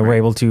kind of were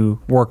able to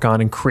work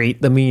on and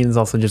create the means.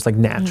 Also, just like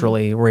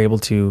naturally, were able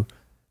to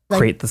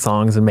create the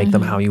songs and make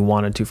them how you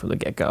wanted to from the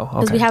get go.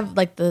 because we have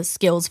like the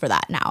skills for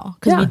that now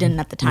because we Yeah. didn't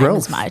at the time Growth.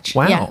 as much.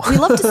 Wow. Yeah, we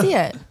love to see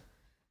it.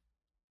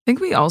 I think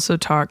we also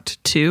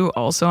talked too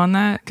also on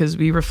that because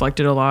we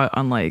reflected a lot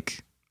on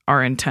like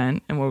our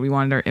intent and what we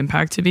wanted our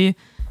impact to be.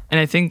 And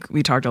I think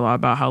we talked a lot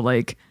about how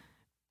like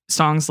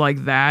songs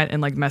like that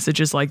and like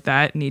messages like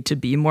that need to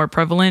be more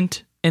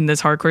prevalent in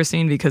this hardcore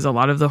scene because a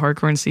lot of the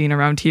hardcore scene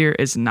around here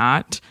is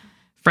not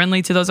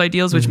friendly to those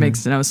ideals, which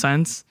makes no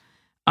sense.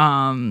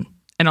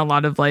 And a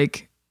lot of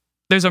like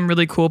there's some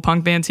really cool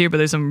punk bands here, but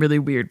there's some really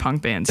weird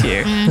punk bands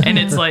here. And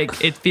it's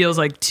like it feels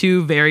like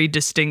two very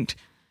distinct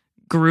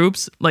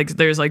groups. Like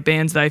there's like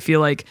bands that I feel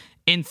like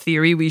in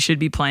theory we should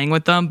be playing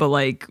with them, but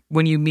like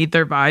when you meet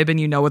their vibe and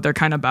you know what they're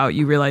kind of about,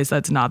 you realize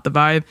that's not the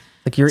vibe.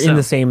 like you're in So-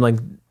 the same like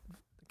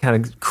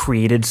kind of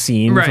created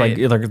scene, Right.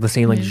 like the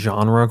same like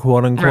genre,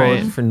 quote unquote,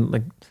 Right. from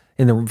like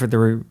in the for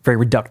the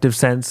very reductive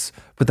sense.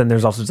 But then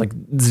there's also just like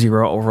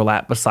zero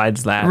overlap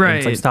besides that. And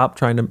it's like Right. stop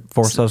trying to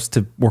force us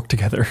to work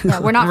together. Yeah,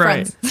 we're not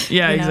Right. friends.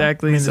 Yeah, you know?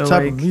 exactly. I mean, So the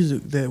type like, of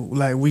music that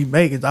like we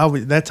make is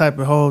always that type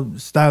of whole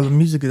style of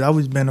music has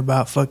always been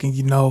about fucking,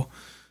 you know,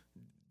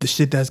 the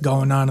shit that's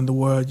going on in the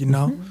world, you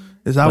know.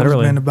 It's always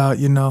Literally. been about,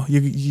 you know,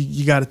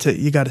 you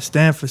gotta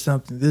stand for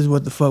something. This is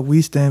what the fuck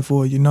we stand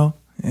for, you know.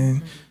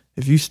 And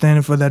if you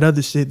standing for that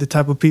other shit, the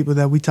type of people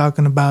that we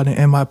talking about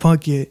in My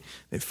Punk Yet,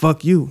 they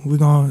fuck you. We're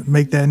gonna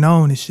make that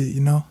known and shit,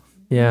 you know.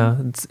 Yeah,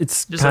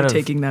 it's just kind like of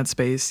taking that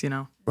space, you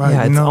know. Right?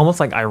 yeah, you it's know, almost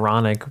like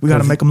ironic. we gotta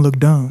because- make them look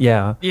dumb.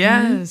 yeah.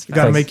 Yes. You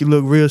gotta Facts. make you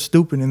look real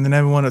stupid, and then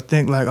everyone will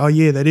think like, "Oh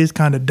yeah, that is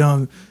kind of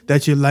dumb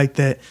that you're like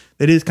that.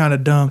 That is kind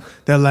of dumb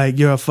that like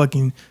you're a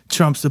fucking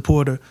Trump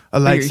supporter or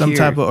like you're some here,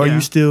 type of, or yeah.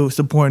 you still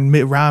supporting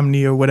Mitt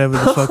Romney or whatever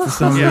the fuck for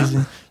some Yeah.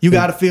 reason. You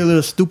gotta feel a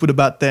little stupid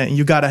about that, and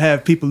you gotta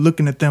have people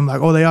looking at them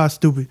like, oh, they are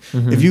stupid.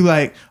 Mm-hmm. If you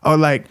like, or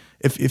like,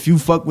 if you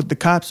fuck with the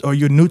cops or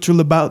you're neutral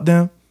about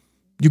them.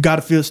 You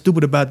gotta feel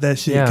stupid about that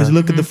shit. Yeah. Cause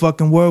look at the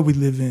fucking world we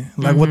live in.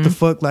 Like what the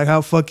fuck? Like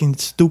how fucking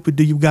stupid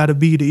do you gotta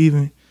be to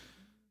even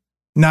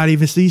not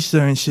even see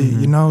certain shit?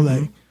 You know,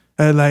 like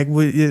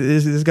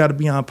it's got to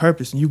be on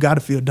purpose, and you got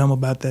to feel dumb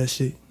about that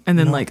shit. And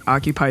then you know? like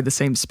occupy the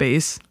same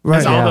space Right.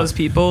 as all Yeah. those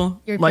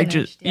people. You're like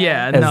finished, just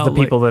yeah. As no, the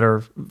like- people that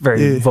are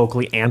very Yeah.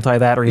 vocally anti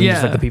that, or even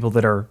just like Yeah. the people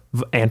that are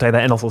anti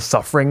that and also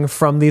suffering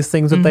from these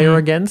things that they are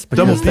against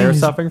because they're opinions.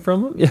 suffering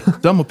from them. Yeah.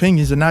 Dumb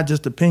opinions are not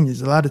just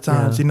opinions. A lot of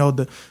times, Yeah. you know,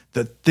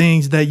 the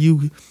things that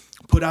you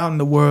put out in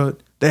the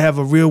world, they have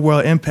a real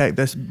world impact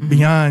that's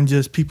beyond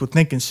just people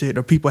thinking shit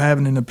or people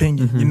having an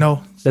opinion. You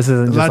know, This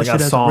isn't A just lot like of shit a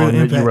has a song real that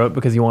you impact. wrote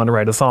because you wanted to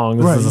write a song.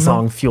 This Right, is a you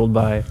song know? fueled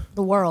by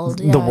The world.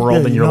 the Yeah. world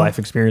Yeah, and you your know? life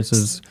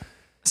experiences.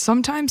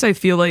 sometimes I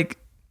feel like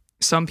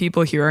some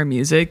people hear our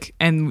music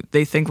and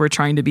they think we're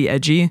trying to be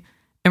edgy,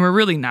 and we're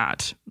really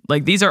not.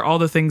 Like these are all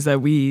the things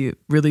that we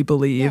really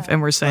believe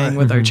and we're saying Right.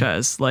 with our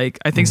chest. Like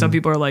I think some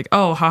people are like,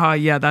 "Oh, haha,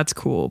 yeah, that's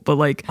cool," but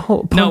like,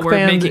 Oh, no, punk we're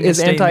band making is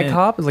a statement.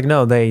 anti-cop. It's like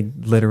no, they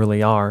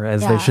literally are,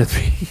 as they Yeah. should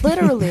be.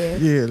 Literally.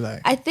 yeah,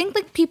 like I think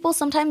like people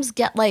sometimes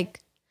get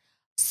like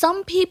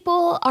some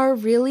people are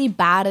really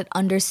bad at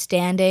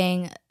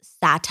understanding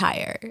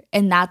satire,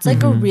 and that's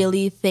like a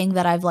really thing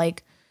that I've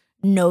like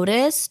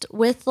noticed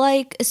with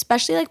like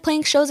especially like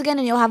playing shows again,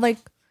 and you'll have like,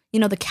 you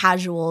know, the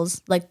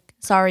casuals, like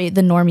sorry,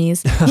 the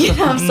normies.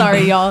 Yeah, I'm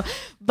sorry y'all,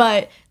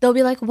 but they'll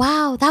be like,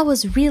 wow, that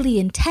was really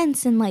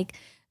intense, and like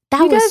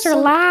that was so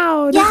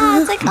loud. yeah,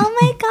 it's like, oh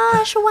my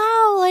gosh,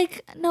 wow.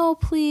 Like, no,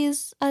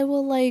 please. I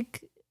will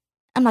like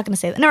I'm not gonna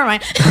say that. Never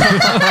mind.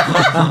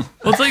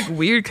 Well, it's like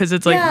weird because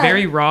it's like Yeah.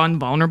 very raw and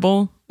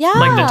vulnerable. Yeah.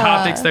 Like the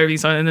topics that are being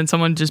said, and then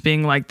someone just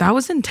being like, "That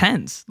was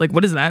intense." Like,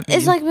 what does that mean?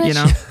 It's like, you bitch.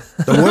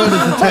 know? the world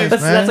is intense,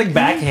 That's, man. that's like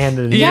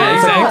backhanded. Yeah,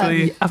 It's like,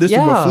 exactly. this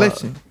yeah. is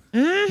reflection.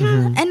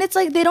 And it's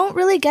like they don't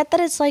really get that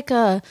it's like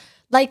a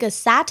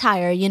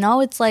satire, you know?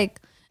 It's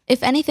like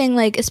if anything,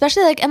 like,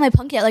 especially like Am I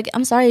Punk Yet? Like,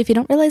 I'm sorry if you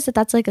don't realize that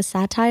that's like a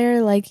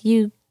satire, like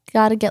you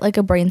gotta get like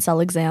a brain cell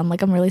exam.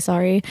 Like, I'm really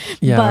sorry.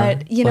 Yeah,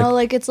 but you know,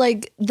 like it's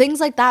like things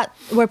like that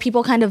where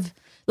people kind of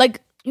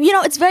like, you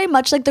know, it's very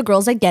much like the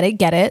girls that get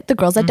it. The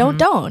girls that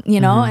don't, you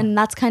know? And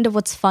that's kind of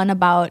what's fun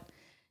about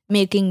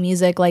making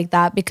music like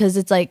that, because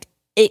it's like,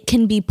 it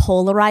can be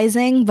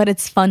polarizing, but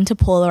it's fun to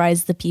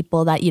polarize the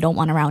people that you don't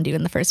want around you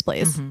in the first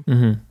place.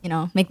 You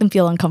know, make them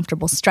feel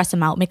uncomfortable, stress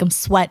them out, make them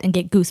sweat and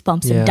get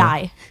goosebumps and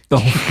die.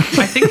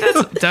 I think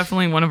that's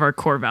definitely one of our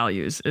core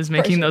values, is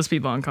making those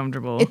people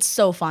uncomfortable. It's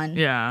so fun.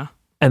 Yeah.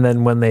 And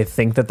then when they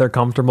think that they're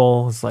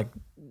comfortable, it's like,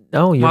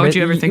 no, Why would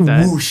you ever think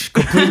that? Whoosh,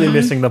 completely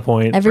missing the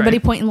point. Everybody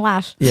point and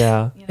laugh.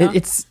 Yeah. You know?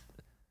 It's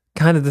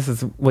kind of, this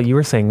is what you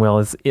were saying, Will,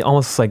 is it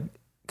almost like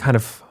kind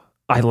of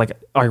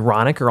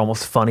ironic or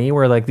almost funny,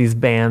 where like these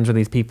bands or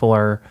these people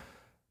are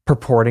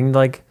purporting to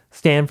like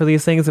stand for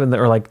these things, and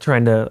or like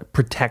trying to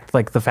protect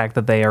like the fact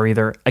that they are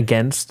either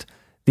against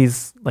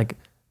these, like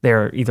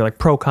they're either like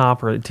pro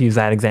cop, or to use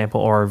that example,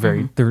 or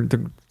very they're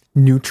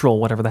neutral,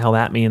 whatever the hell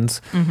that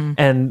means.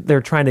 And they're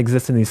trying to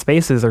exist in these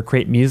spaces or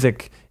create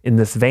music in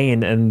this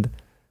vein, and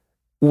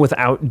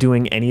without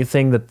doing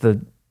anything that the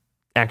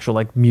actual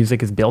like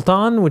music is built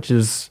on, which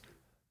is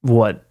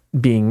what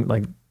being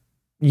like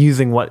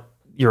using what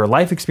your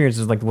life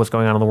experiences, like what's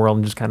going on in the world,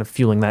 and just kind of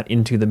fueling that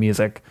into the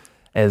music,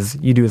 as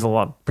you do, as a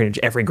lot, pretty much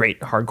every great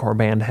hardcore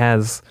band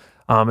has.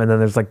 And then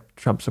there's like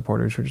Trump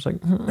supporters who are just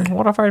like,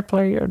 what if I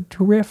play 2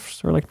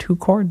 riffs or like 2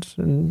 chords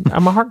and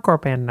I'm a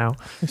hardcore band now?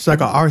 It's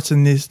like an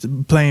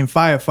arsonist playing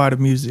firefighter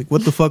music.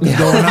 What the fuck is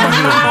going on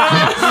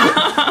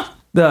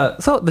here?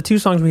 So the 2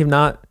 songs we have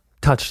not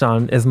touched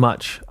on as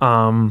much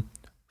from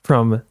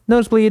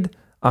Nosebleed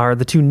are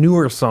the 2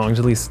 newer songs,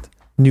 at least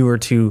newer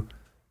to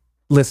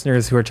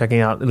listeners who are checking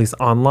out at least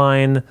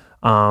online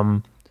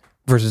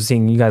versus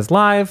seeing you guys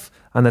live,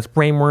 and that's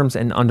Brainworms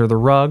and Under the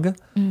Rug.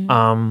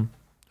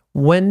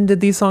 When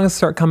did these songs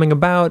start coming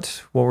about?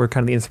 What were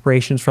kind of the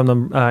inspirations from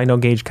them? I know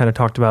Gage kind of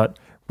talked about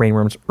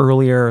Brainworms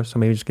earlier, so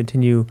maybe just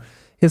continue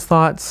his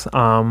thoughts.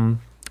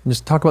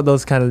 Just talk about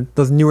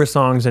those newer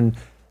songs and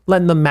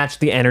letting them match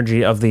the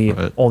energy of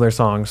the older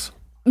songs.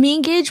 Me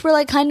and Gage were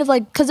like kind of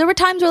like, because there were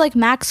times where like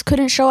Max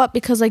couldn't show up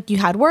because like you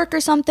had work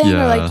or something,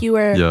 or like you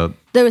were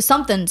there was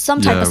some type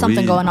of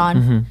something going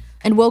on.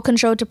 And Will couldn't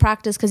show up to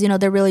practice because, you know,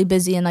 they're really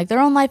busy in like their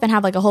own life and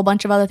have like a whole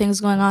bunch of other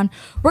things going on.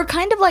 We're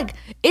kind of like,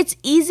 it's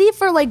easy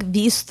for like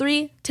these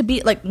 3 to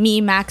be like me,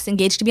 Max, and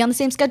Gage to be on the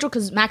same schedule,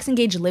 because Max and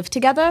Gage live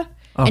together.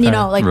 And, you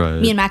know, like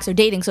me and Max are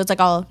dating. So it's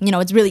like all, you know,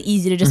 it's really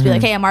easy to just be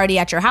like, hey, I'm already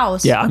at your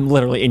house. Yeah, I'm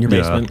literally in your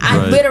basement.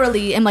 I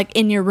literally am like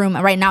in your room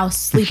right now,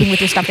 sleeping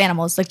with your stuffed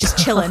animals, like just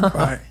chilling,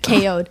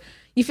 KO'd.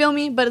 You feel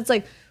me? But it's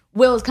like,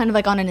 Will is kind of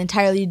like on an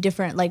entirely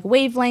different like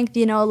wavelength,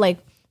 you know, like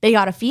they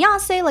got a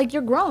fiance, like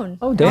you're grown.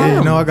 Oh, damn.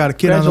 You know, I got a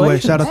kid on the way.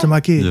 Shout out to my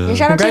kid. Yeah,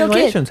 shout out to your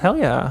kid. Congratulations. Hell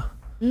yeah.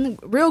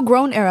 Real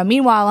grown era.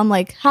 Meanwhile, I'm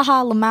like,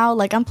 haha, Lamau,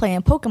 like I'm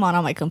playing Pokemon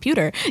on my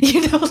computer.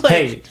 You know, like,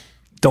 hey,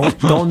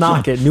 don't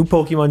knock it. New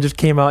Pokemon just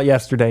came out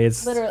yesterday.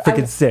 It's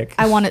freaking sick.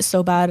 I want it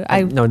so bad.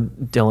 No,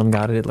 Dylan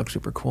got it. It looks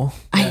super cool.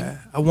 I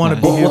want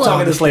to be here. We'll talk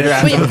about this later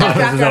after the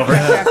podcast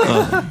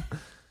is over.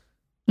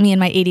 Me and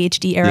my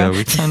ADHD era. Yeah,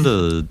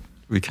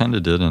 we kind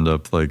of did end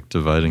up like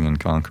dividing and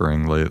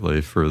conquering lately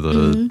for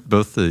the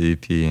both the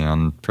EP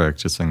and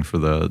practicing for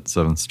that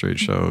 7th Street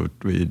show.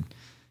 We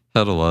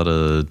had a lot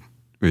of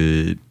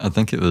I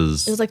think it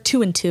was like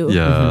 2 and 2.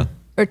 Yeah.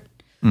 Or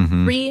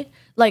 3.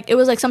 Like it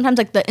was like sometimes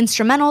like the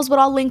instrumentals would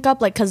all link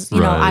up, like because you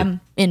know I'm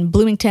in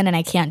Bloomington and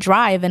I can't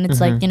drive, and it's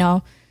like, you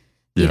know,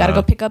 you got to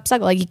go pick up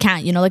cycle, like you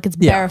can't, you know, like it's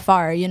bare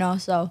far, you know,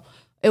 so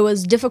it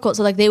was difficult.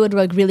 So like they would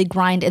like really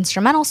grind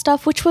instrumental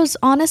stuff, which was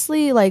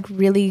honestly like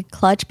really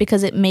clutch,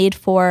 because it made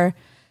for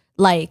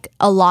like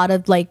a lot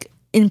of like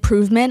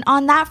improvement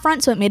on that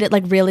front. So it made it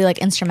like really like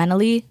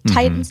instrumentally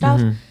tight and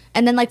stuff.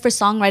 And then like for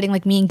songwriting,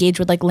 like me and Gage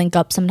would like link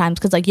up sometimes,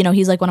 because like, you know,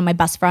 he's like one of my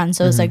best friends.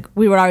 So it's like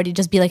we would already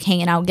just be like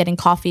hanging out, getting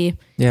coffee,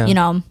 you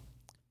know,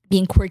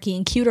 being quirky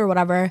and cute or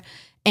whatever.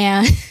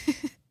 And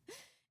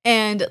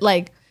and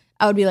like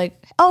I would be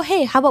like, oh,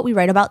 hey, how about we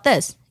write about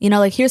this? You know,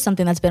 like here's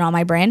something that's been on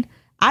my brain.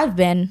 I've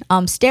been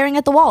staring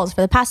at the walls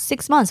for the past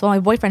 6 months while my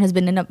boyfriend has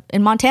been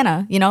in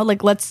Montana. You know,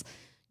 like let's,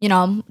 you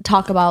know,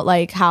 talk about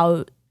like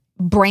how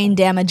brain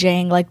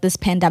damaging like this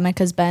pandemic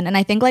has been. And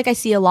I think like I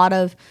see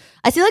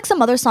like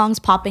some other songs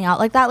popping out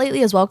like that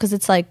lately as well, because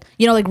it's like,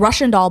 you know, like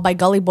Russian Doll by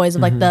Gully Boys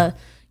of like the,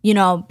 you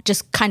know,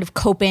 just kind of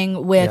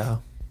coping with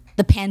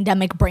the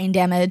pandemic brain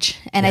damage.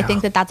 And I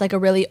think that that's like a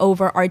really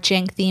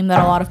overarching theme that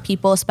a lot of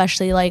people,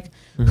 especially like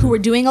who were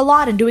doing a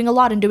lot and doing a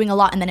lot and doing a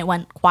lot, and then it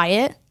went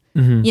quiet.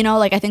 You know,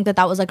 like I think that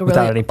was like a really,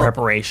 without any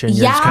preparation,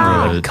 you're just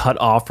kind of like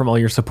cut off from all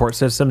your support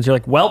systems. You're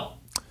like, well,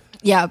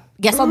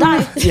 guess I'll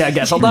die.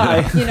 Guess I'll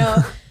die. You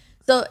know,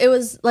 so it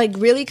was like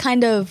really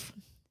kind of,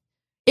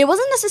 it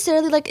wasn't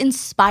necessarily like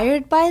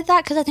inspired by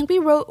that, because I think we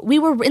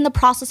were in the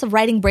process of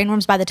writing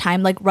Brainworms by the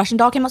time like Russian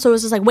Doll came out. So it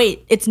was just like,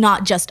 wait, it's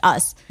not just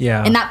us.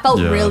 Yeah. And that felt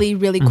really,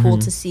 really cool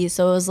to see.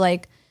 So it was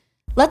like,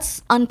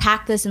 let's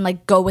unpack this and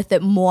like go with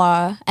it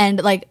more.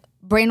 And like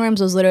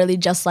Brainworms was literally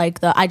just like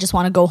the I just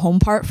want to go home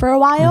part for a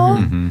while.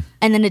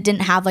 And then it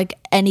didn't have like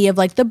any of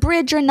like the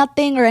bridge or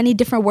nothing or any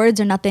different words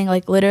or nothing.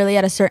 Like literally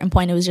at a certain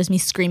point, it was just me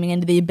screaming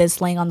into the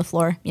abyss laying on the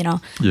floor, you know?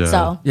 Yeah.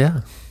 So,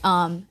 Yeah.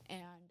 and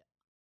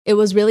it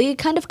was really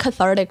kind of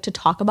cathartic to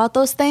talk about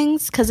those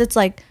things because it's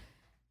like,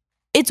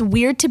 it's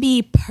weird to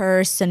be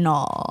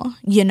personal,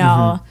 you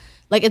know?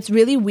 Like it's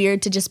really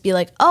weird to just be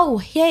like, oh,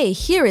 hey,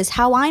 here is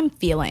how I'm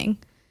feeling.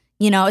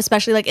 You know,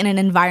 especially like in an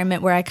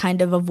environment where I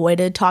kind of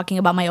avoided talking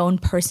about my own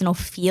personal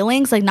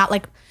feelings. Like not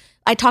like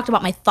I talked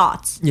about my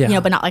thoughts, you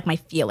know, but not like my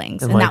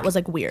feelings. And like, that was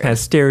like weird. Kind of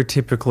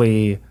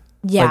stereotypically,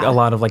 like a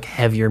lot of like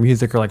heavier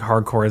music or like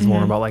hardcore is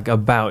more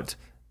about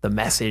the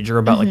message or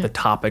about like the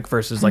topic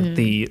versus like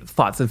the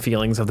thoughts and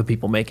feelings of the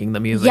people making the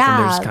music.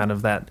 Yeah. And there's kind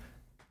of that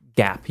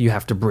gap you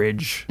have to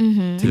bridge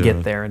to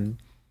get there. And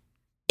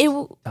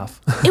tough.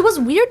 It was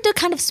weird to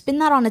kind of spin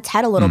that on its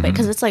head a little bit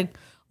because it's like,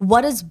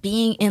 what does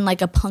being in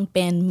like a punk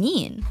band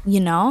mean,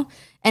 you know?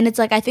 And it's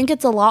like, I think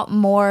it's a lot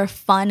more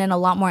fun and a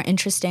lot more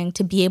interesting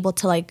to be able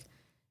to like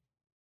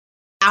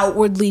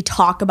outwardly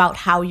talk about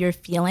how you're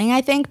feeling,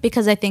 I think,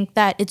 because I think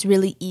that it's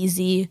really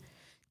easy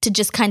to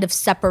just kind of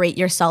separate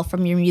yourself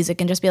from your music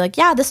and just be like,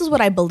 yeah, this is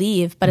what I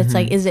believe, but it's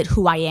like, is it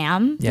who I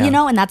am, you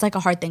know? And that's like a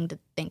hard thing to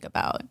think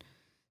about.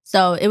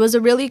 So it was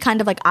a really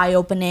kind of like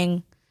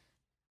eye-opening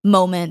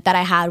moment that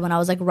I had when I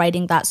was like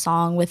writing that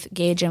song with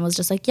Gage and was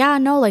just like, yeah,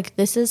 no, like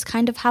this is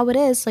kind of how it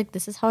is. Like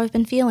this is how I've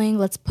been feeling.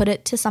 Let's put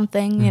it to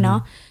something, you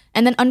know?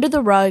 And then Under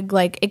the Rug,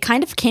 like it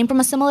kind of came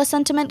from a similar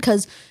sentiment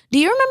because do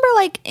you remember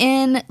like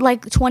in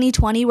like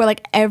 2020 where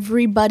like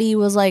everybody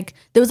was like,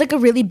 there was like a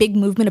really big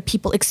movement of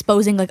people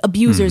exposing like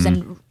abusers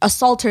and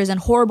assaulters and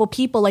horrible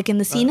people like in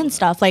the scene and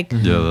stuff. Like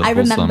I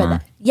remember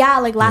that. Yeah,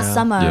 like last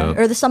summer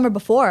or the summer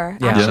before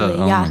actually.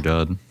 Oh my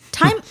God.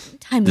 Time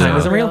Time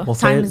isn't real. We'll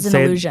time is an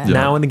illusion.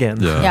 Now and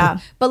again. Yeah.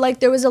 But like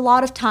there was a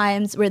lot of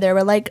times where there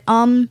were like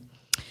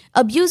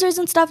abusers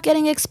and stuff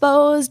getting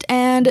exposed,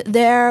 and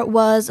there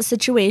was a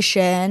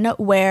situation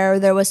where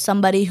there was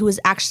somebody who was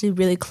actually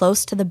really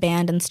close to the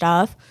band and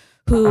stuff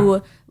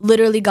who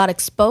literally got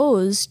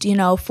exposed, you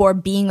know, for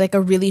being like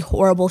a really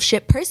horrible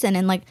shit person.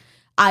 And like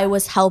I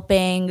was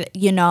helping,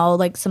 you know,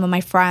 like some of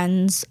my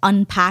friends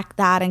unpack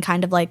that and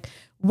kind of like,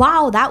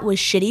 wow, that was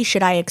shitty.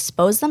 Should I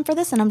expose them for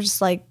this? And I'm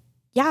just like,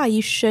 yeah,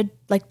 you should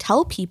like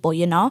tell people,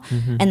 you know?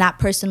 And that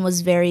person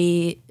was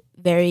very,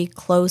 very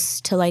close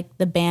to like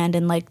the band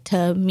and like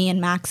to me and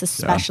Max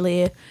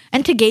especially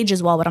and to Gage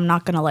as well, but I'm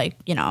not gonna like,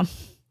 you know,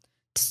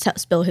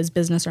 spill his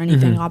business or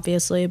anything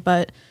obviously,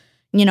 but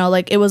you know,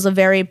 like it was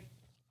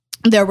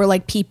there were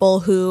like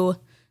people who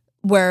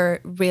were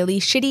really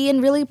shitty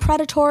and really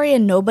predatory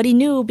and nobody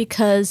knew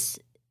because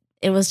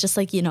it was just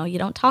like, you know, you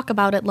don't talk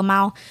about it,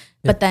 Lamau,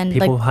 but then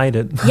people like hide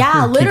it. Yeah,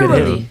 Keep it literally.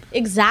 hidden.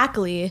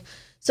 Exactly.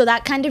 So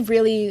that kind of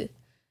really,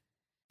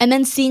 and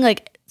then seeing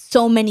like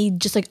so many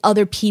just like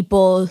other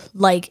people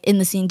like in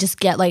the scene just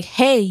get like,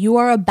 hey, you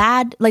are a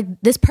bad, like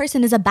this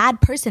person is a bad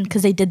person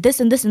because they did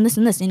this and this and this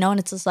and this, you know? And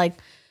it's just like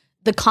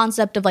the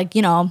concept of like,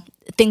 you know,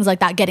 things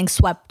like that getting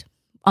swept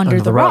under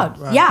the rug.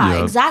 Right.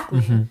 Yeah,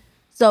 exactly.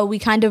 So we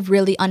kind of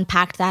really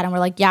unpacked that and we're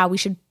like, yeah, we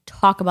should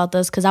talk about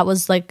this because that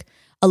was like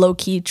a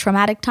low-key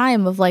traumatic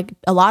time of like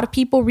a lot of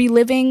people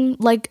reliving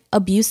like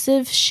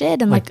abusive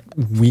shit and like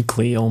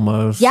weekly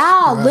almost.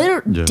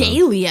 literally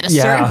daily at a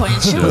certain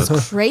point. Shit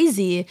was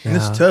crazy. And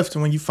it's tough to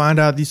when you find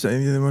out these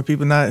when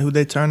people not who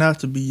they turn out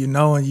to be, you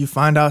know, and you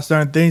find out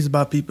certain things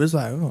about people. It's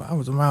like, oh, I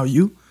was around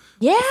you.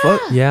 Yeah.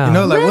 Fuck. Yeah. You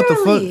know, like what the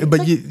Literally. fuck?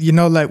 But you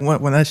know, like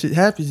when that shit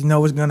happens, you know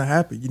what's gonna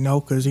happen. You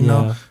know, because you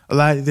know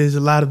there's a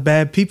lot of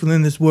bad people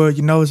in this world.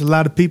 You know, there's a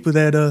lot of people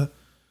that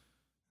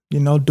you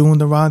know, doing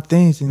the wrong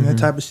things, and that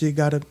type of shit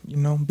gotta, you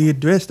know, be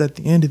addressed at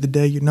the end of the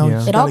day. You know,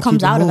 Yeah. It all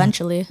comes out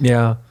eventually.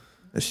 Yeah.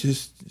 It's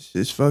just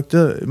it's fucked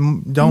up.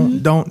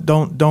 Don't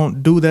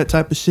do that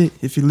type of shit.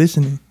 If you're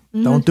listening,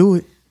 don't do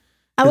it.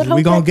 I would hope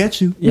we gonna that- get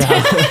you. Yeah.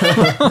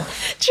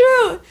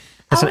 True.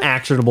 That's an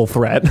actionable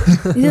threat.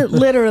 Yeah,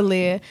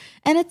 literally.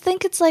 And I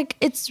think it's like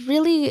it's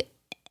really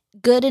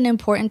good and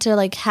important to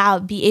like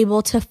be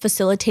able to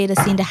facilitate a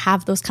scene to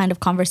have those kind of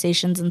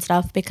conversations and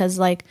stuff because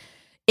like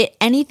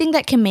anything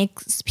that can make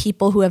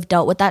people who have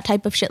dealt with that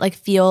type of shit like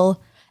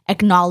feel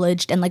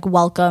acknowledged and like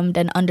welcomed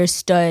and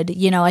understood,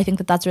 you know, I think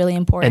that that's really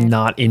important. And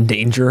not in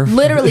danger.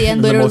 Literally and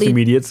in the most literally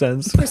immediate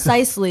sense.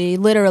 Precisely,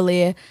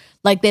 literally.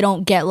 Like they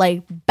don't get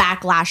like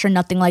backlash or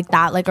nothing like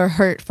that, like or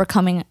hurt for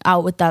coming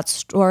out with that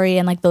story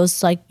and like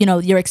those like, you know,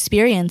 your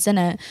experience in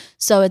it.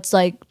 So it's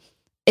like,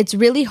 it's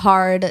really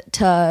hard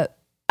to,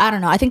 I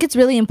don't know. I think it's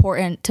really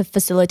important to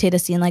facilitate a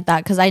scene like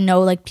that because I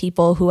know like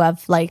people who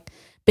have like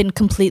been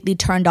completely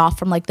turned off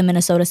from like the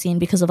Minnesota scene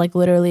because of like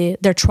literally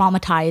they're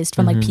traumatized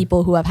from like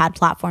people who have had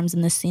platforms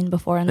in this scene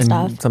before and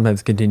stuff.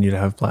 Sometimes continue to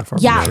have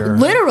platforms. Yeah, for sure.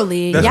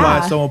 literally. That's why yeah.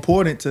 it's so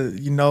important to,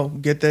 you know,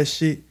 get that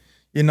shit,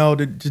 you know,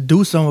 to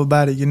do something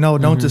about it, you know,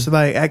 don't just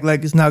like act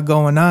like it's not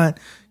going on.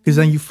 because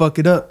then you fuck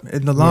it up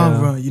in the long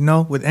Yeah. run. You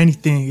know, with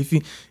anything, if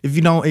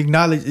you don't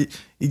acknowledge it,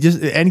 you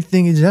just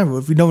anything in general.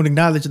 If you don't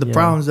acknowledge the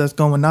problems that's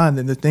going on,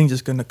 then the thing's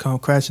just gonna come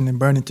crashing and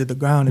burning to the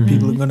ground, and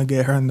people are gonna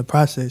get hurt in the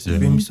process. You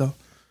feel me? So.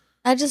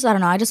 I don't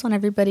know. I just want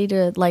everybody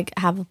to like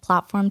have a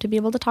platform to be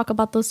able to talk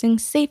about those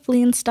things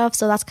safely and stuff.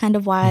 So that's kind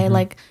of why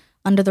like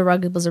Under the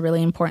Rug was a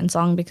really important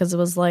song, because it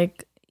was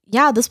like,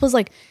 yeah, this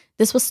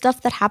was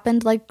stuff that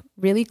happened like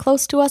really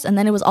close to us. And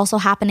then it was also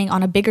happening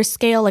on a bigger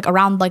scale, like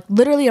around, like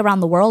literally around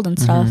the world and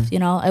stuff, you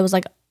know, it was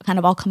like kind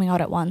of all coming out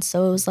at once.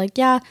 So it was like,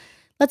 yeah,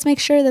 let's make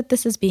sure that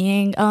this is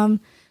being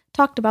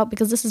talked about,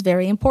 because this is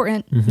very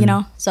important, you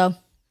know, so.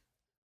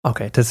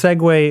 Okay, to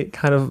segue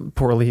kind of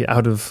poorly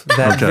out of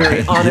that Okay,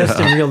 very honest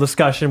yeah. and real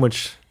discussion,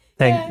 which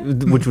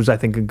was, I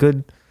think, a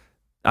good,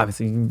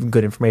 obviously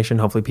good information.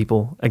 Hopefully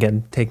people,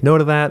 again, take note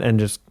of that and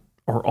just,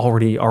 or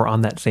already are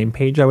on that same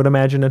page, I would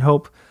imagine and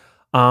hope.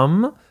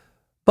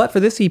 But for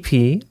this EP,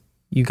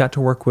 you got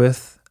to work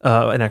with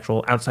an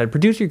actual outside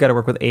producer. You got to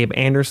work with Abe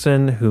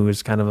Anderson, who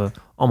is kind of a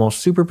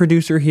almost super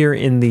producer here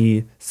in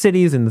the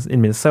cities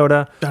in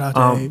Minnesota. Shout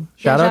out to Abe.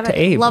 Shout out to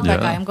Abe. Love that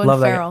Yeah. guy. I'm going Love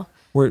that guy.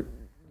 feral.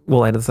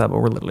 We'll edit this up, but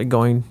we're literally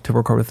going to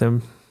record with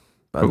him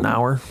about an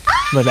hour.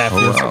 But after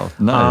Oh, this. wow.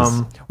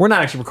 Nice. We're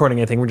not actually recording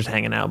anything. We're just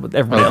hanging out, but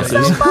everybody else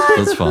Okay. is.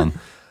 That's fun.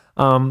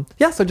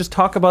 So just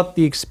talk about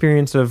the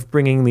experience of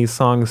bringing these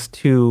songs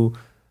to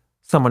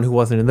someone who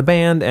wasn't in the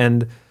band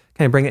and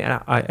kind of bring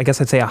it, I guess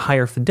I'd say, a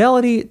higher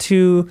fidelity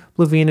to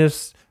Blue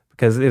Venus,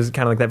 because it was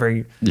kind of like that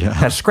very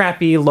kind of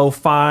scrappy,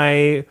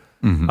 lo-fi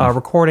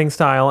recording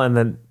style, and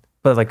then,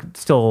 but like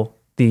still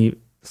the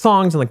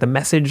songs and like the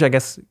message, I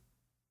guess,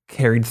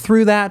 carried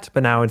through that,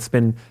 but now it's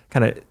been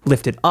kind of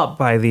lifted up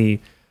by the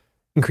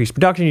increased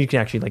production. You can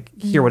actually like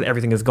hear what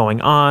everything is going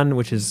on,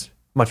 which is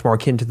much more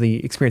akin to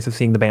the experience of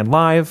seeing the band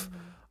live.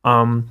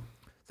 So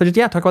just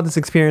talk about this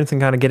experience and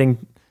kind of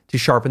getting to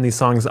sharpen these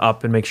songs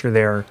up and make sure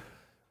they're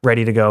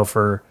ready to go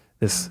for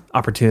this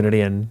opportunity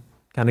and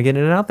kind of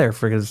getting it out there,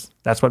 because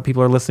that's what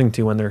people are listening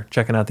to when they're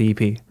checking out the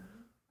EP.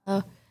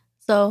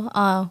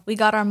 So we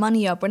got our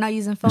money up. We're not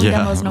using phone Yeah,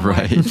 demos no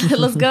right. more.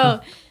 Let's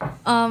go.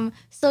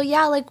 So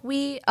yeah, like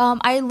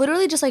I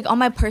literally just like on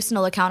my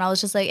personal account, I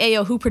was just like, hey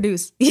yo, who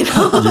produced? You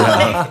know,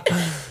 like,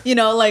 you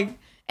know, like,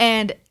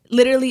 and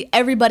literally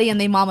everybody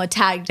and their mama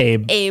tagged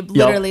Abe.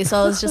 literally. So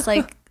I was just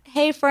like,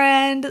 hey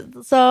friend,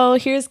 so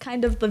here's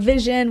kind of the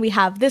vision. We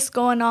have this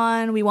going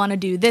on. We want to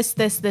do this,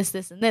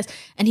 and this.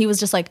 And he was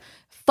just like,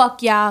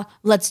 fuck yeah,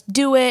 let's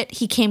do it.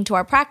 He came to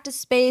our practice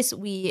space.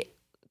 We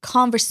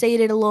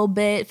conversated a little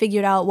bit,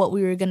 figured out what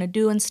we were gonna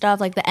do and stuff,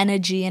 like the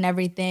energy and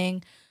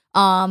everything.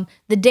 The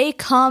day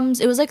comes,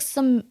 it was like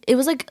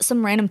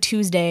some random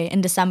Tuesday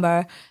in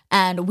December,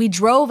 and we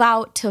drove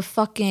out to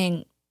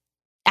fucking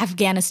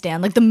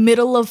Afghanistan, like the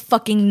middle of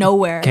fucking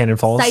nowhere. Cannon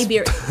Falls?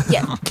 Siberia.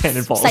 Yeah.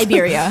 Cannon Falls.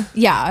 Siberia.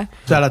 Yeah.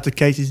 Shout out to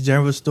Casey's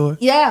General Store.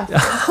 Yeah.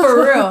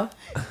 For real.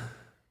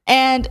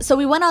 And so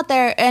we went out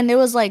there, and it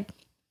was like,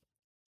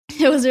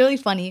 it was really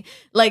funny.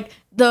 Like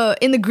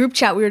in the group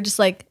chat, we were just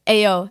like,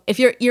 hey yo, if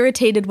you're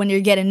irritated when you're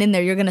getting in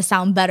there, you're gonna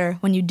sound better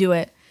when you do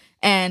it.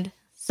 And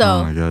so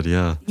Oh my God,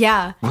 yeah.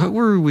 yeah. What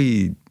were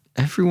we?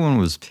 Everyone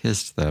was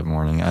pissed that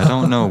morning. I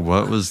don't know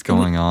what was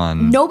going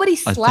on. Nobody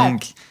I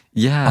slept. think,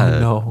 yeah, Oh,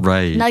 no.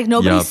 right. Like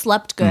nobody Yup.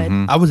 slept good.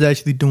 I was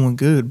actually doing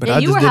good, but Yeah, I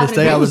you just were didn't having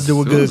say a I good- was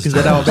doing good because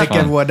that would make fun.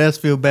 everyone else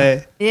feel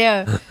bad.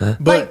 Yeah.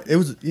 But it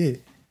was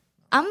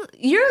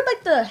You're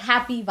like the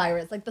happy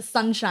virus, like the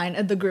sunshine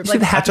of the group. You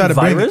said Like I try to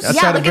bring virus? it. I yeah,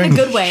 try to like in bring a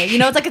good way. You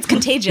know, it's like it's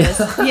contagious,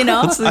 you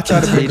know? What's the I try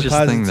to bring the contagious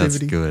thing that's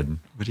positivity. good?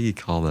 What do you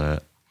call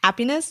that?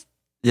 Happiness?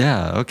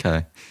 Yeah,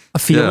 okay. A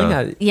feeling?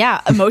 Yeah.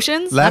 Yeah.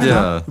 Emotions? Laugh.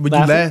 Yeah. Would you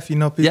Laughing. laugh? You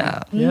know, people. Yeah,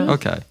 Yeah.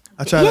 okay.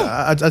 I try.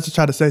 I just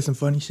try to say some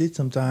funny shit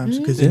sometimes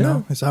because you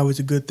know it's always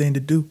a good thing to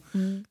do.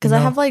 Because I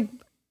have like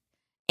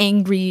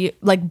angry,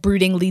 like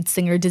brooding lead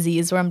singer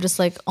disease where I'm just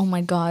like, oh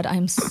my God,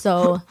 I'm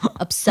so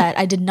upset.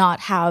 I did not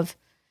have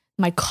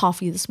my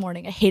coffee this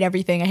morning. I hate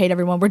everything. I hate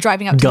everyone. We're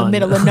driving out to the Gun.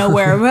 middle of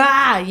nowhere.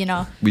 Rah, you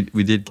know, We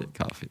did get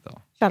coffee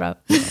though. shut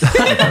up.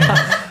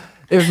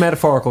 It was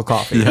metaphorical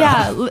coffee.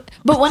 Yeah.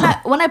 But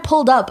when I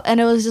pulled up and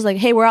it was just like,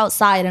 hey, we're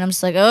outside, and I'm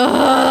just like,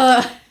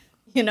 ugh,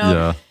 you know.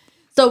 Yeah.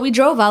 So we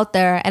drove out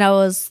there, and I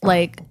was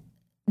like,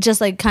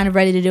 just like kind of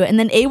ready to do it. And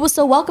then Abe was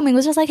so welcoming.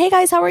 Was just like, hey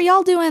guys, how are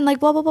y'all doing? Like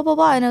blah blah blah blah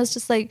blah. And I was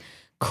just like,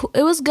 cool.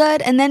 It was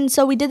good. And then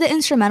so we did the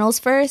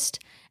instrumentals first,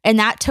 and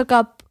that took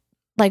up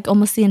like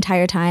almost the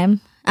entire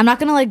time. I'm not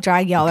gonna like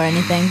drag y'all or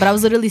anything, but I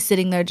was literally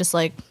sitting there just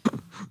like,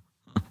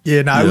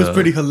 Yeah, it was Yeah.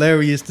 pretty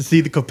hilarious to see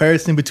the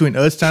comparison between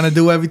us trying to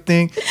do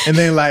everything and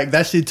then like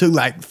that shit took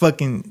like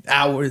fucking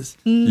hours.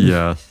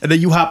 Yeah. And then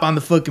you hop on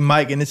the fucking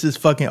mic and it's just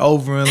fucking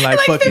over in like,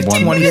 fucking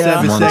 15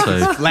 27 One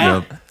seconds take.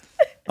 flat. Yep.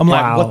 I'm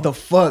Wow. like, what the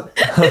fuck?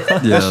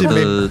 Yeah, shit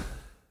made-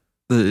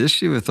 the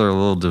issue with our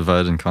little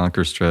divide and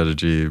conquer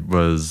strategy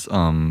was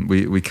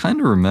we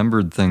kind of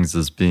remembered things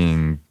as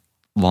being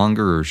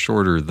longer or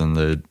shorter than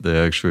they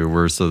actually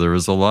were. So there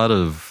was a lot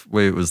of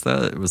was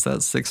that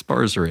 6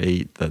 bars or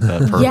 8 that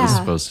part was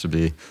supposed to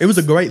be. It was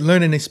a great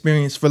learning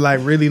experience for like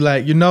really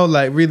like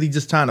like really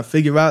just trying to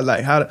figure out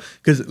like how to,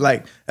 because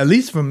like at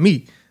least for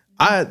me,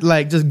 I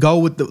like just go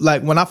with the,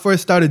 like when I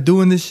first started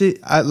doing this shit,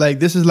 I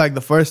like this is like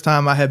the first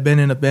time I had been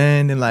in a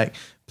band and like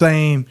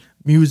playing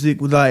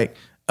music with like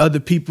other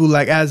people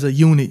like as a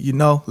unit,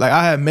 like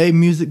I had made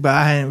music, but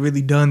I hadn't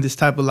really done this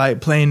type of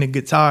like playing the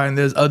guitar and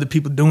there's other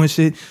people doing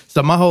shit.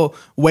 So my whole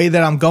way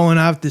that I'm going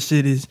after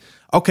shit is,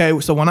 okay,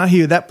 so when I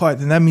hear that part,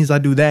 then that means I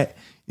do that,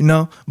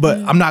 but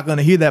I'm not going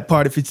to hear that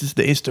part if it's just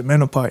the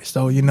instrumental part.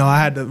 So, I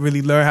had to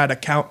really learn how to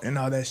count and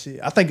all that shit.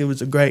 I think it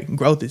was a great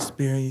growth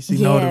experience, to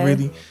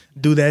really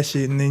do that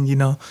shit and then,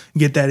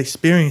 get that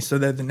experience so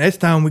that the next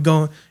time we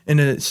go in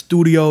a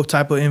studio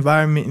type of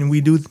environment and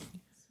we do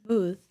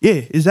smooth. Yeah,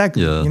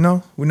 exactly. Yeah. We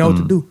know what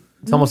to do.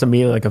 It's almost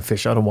immediately like a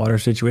fish out of water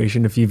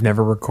situation if you've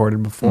never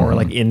recorded before,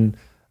 like in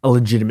a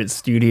legitimate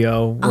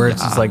studio where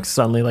it's just like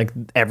suddenly like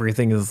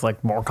everything is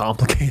like more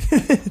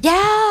complicated.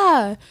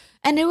 Yeah.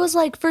 And it was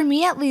like, for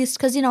me at least,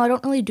 because, I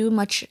don't really do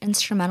much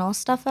instrumental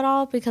stuff at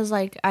all because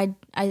like I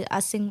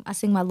sing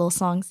my little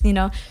songs,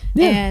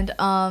 and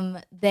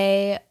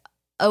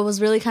I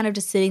was really kind of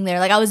just sitting there.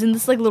 Like I was in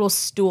this like little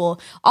stool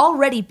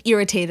already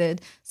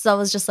irritated. So I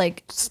was just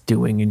like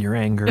stewing in your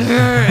anger.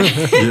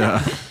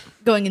 Yeah.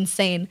 Going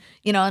insane,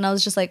 and I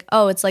was just like,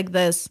 oh, it's like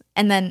this.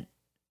 And then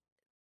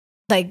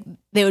like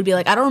they would be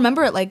like, I don't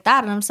remember it like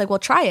that. And I'm just like, well,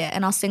 try it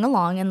and I'll sing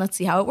along and let's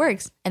see how it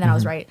works. And then I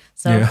was right.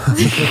 So,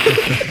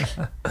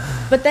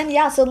 but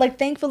then, so like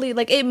thankfully,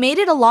 like it made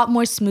it a lot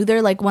more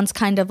smoother. Like once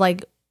kind of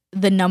like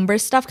the number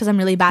stuff, because I'm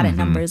really bad at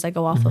numbers. I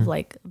go off of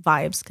like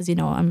vibes because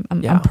I'm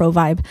pro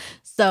vibe.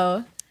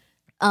 So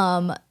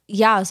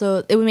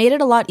so it made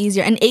it a lot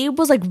easier. And Abe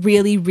was like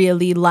really,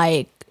 really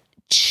like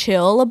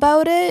chill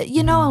about it,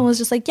 and was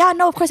just like, yeah,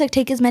 no, of course, like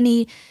take as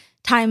much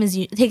time as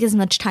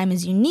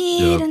you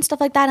need and stuff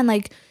like that. And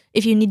like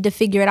if you need to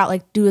figure it out,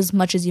 like do as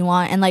much as you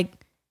want. And like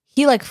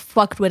he like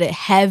fucked with it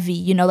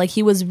heavy, like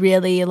he was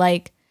really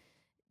like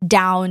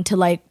down to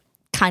like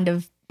kind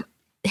of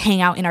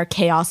hang out in our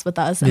chaos with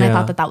us. And I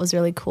thought that was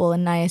really cool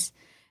and nice.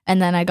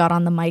 And then I got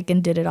on the mic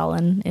and did it all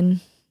in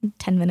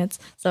 10 minutes.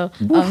 So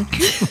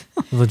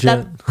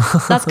legit.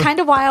 That's kind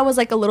of why I was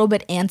like a little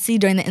bit antsy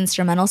during the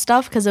instrumental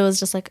stuff, because it was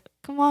just like,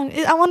 come on,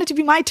 I want it to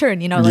be my turn,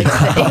 like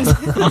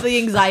the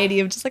anxiety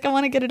of just like, I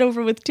want to get it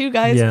over with too,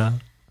 guys. Yeah.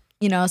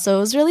 So it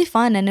was really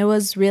fun and it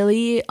was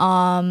really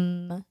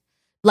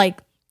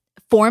like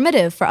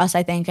formative for us,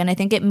 I think. And I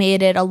think it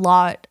made it a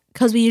lot,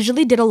 because we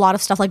usually did a lot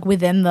of stuff like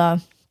within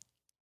the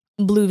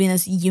Blue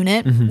Venus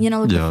unit,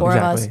 like the four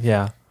of us.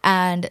 Yeah.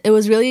 And it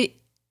was really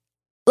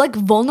like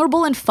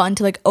vulnerable and fun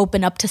to like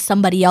open up to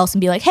somebody else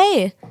and be like,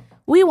 hey,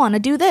 we want to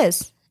do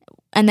this.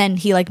 And then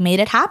he like made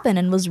it happen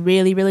and was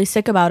really, really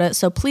sick about it.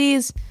 So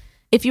please,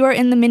 if you are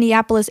in the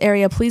Minneapolis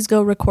area, please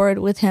go record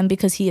with him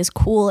because he is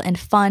cool and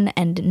fun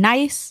and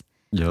nice.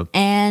 Yep.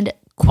 And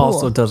cool.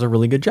 Also does a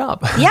really good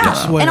job.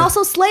 Yeah. And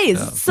also slays.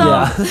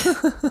 Yeah.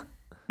 So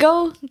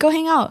go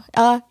hang out.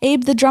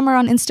 Abe the Drummer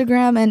on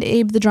Instagram and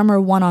Abe the Drummer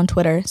 1 on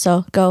Twitter.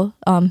 So go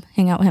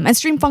hang out with him. And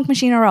stream Funk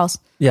Machine or else.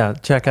 Yeah,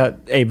 check out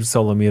Abe's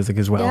solo music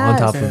as well. On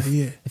top of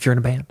if you're in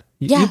a band.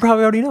 You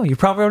probably already know. You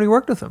probably already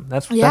worked with him.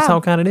 That's how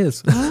kind it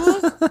is.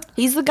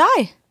 He's the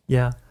guy.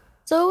 Yeah.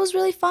 So it was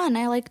really fun.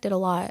 I liked it a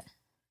lot.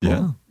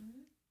 Yeah.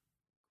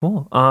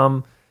 Cool.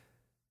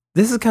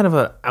 This is kind of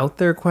a out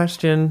there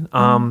question.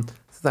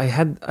 I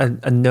had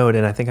a note,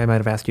 and I think I might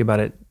have asked you about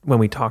it when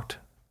we talked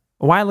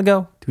a while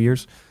ago, 2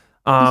 years.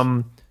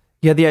 The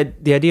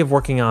idea of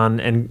working on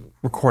and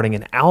recording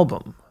an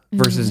album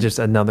versus just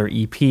another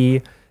EP.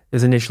 It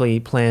was initially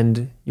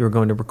planned you were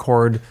going to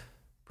record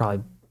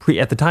probably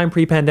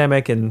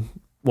pre-pandemic, and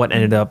what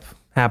ended up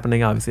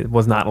happening, obviously, it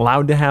was not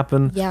allowed to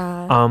happen.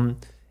 Yeah.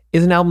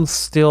 Is an album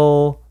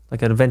still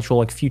like an eventual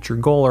like future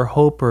goal or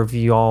hope, or have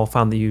you all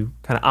found that you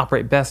kind of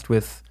operate best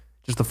with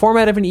just the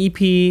format of an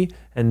EP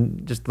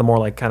and just the more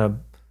like kind of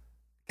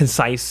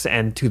concise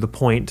and to the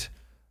point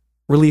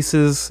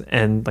releases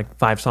and like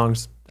 5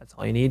 songs, that's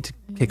all you need to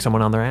kick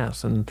someone on their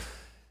ass? And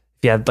if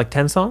you had like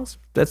 10 songs,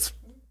 that's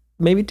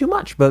maybe too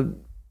much, but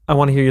I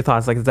want to hear your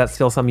thoughts. Like, is that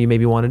still something you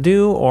maybe want to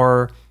do,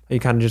 or are you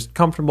kind of just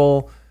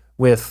comfortable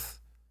with,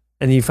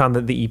 and you found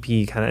that the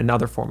EP kind of in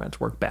other formats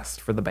work best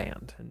for the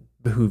band and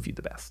behoove you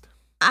the best?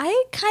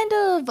 I kind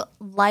of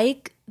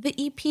like the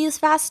EPs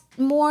fast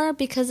more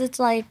because it's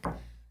like,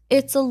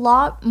 it's a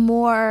lot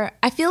more,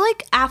 I feel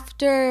like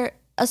after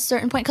a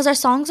certain point, because our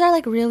songs are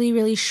like really,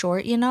 really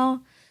short,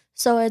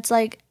 So it's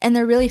like, and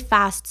they're really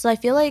fast. So I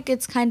feel like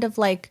it's kind of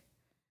like,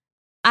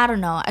 I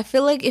don't know. I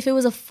feel like if it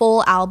was a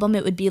full album,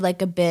 it would be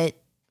like a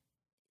bit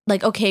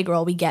like, okay,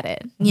 girl, we get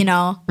it,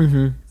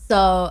 Mm-hmm.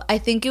 So I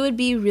think it would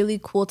be really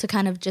cool to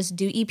kind of just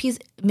do EPs,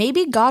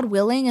 maybe God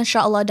willing,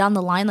 inshallah, down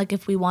the line, like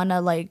if we want to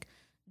like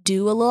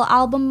do a little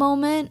album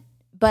moment.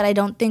 But I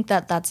don't think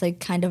that that's like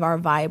kind of our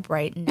vibe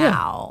right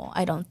now.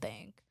 I don't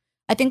think.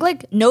 I think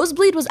like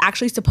Nosebleed was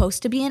actually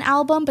supposed to be an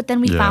album, but then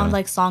we found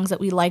like songs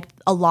that we liked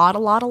a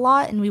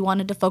lot, and we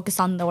wanted to focus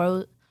on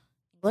those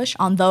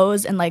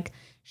and like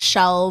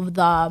shelve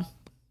the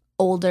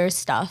older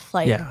stuff,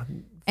 like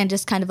and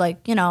just kind of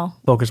like, you know,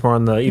 focus more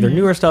on the either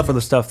newer stuff or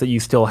the stuff that you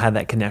still had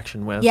that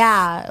connection with.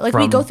 Yeah, like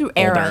we go through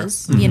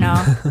eras, you know.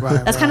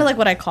 That's kind of like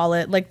what I call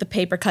it, like the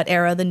paper cut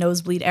era, the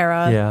Nosebleed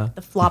era,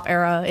 the flop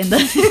era, in the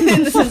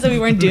in the sense that we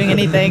weren't doing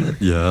anything.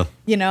 Yeah,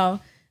 you know,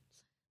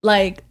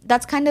 like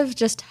that's kind of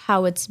just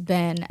how it's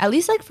been, at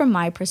least like from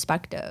my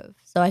perspective.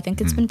 So I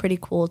think it's been pretty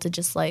cool to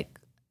just like,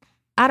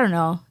 I don't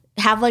know,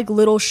 have like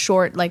little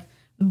short like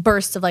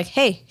bursts of like,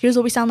 hey, here's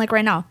what we sound like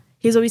right now.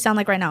 Here's what we sound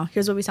like right now.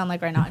 Here's what we sound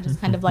like right now. And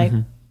just kind of like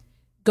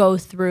go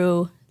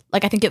through,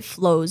 like I think it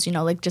flows, you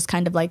know, like just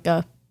kind of like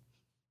a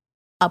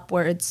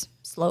upwards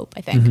slope,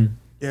 I think.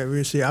 Yeah,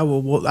 really. See, I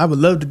would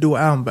love to do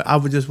an album, but I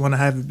would just want to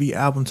have it be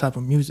album type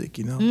of music,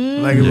 you know.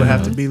 Like it would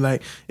have to be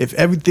like, if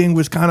everything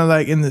was kind of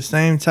like in the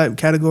same type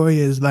category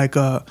as like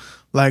fucking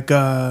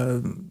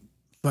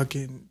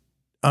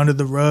Under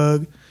the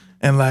Rug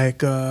and like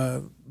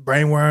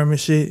Brainworm and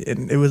shit,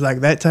 and it was like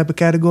that type of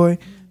category.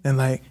 And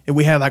like if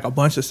we had like a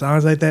bunch of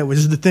songs like that, which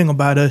is the thing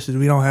about us is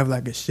we don't have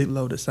like a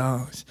shitload of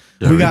songs.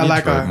 Yeah, we got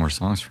like more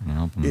songs for an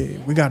album. Yeah,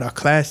 we got our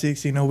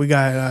classics, you know. We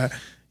got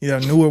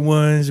newer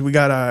ones. We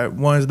got our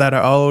ones that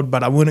are old,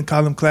 but I wouldn't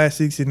call them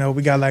classics. You know,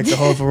 we got like the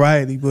whole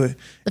variety, but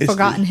the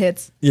forgotten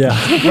hits. Yeah,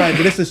 right.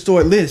 But it's a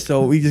short list,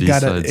 so we just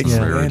gotta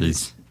expand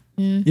it.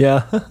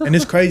 Yeah, and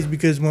it's crazy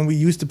because when we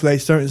used to play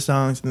certain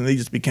songs, then they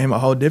just became a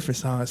whole different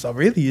song. So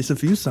really, it's a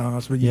few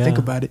songs when you think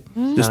about it,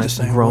 just the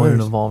same growing words.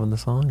 and evolving the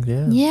songs.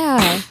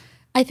 Yeah,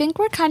 I think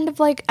we're kind of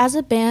like, as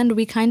a band,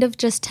 we kind of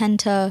just tend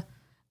to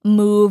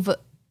move,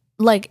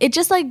 like it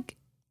just like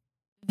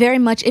very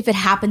much, if it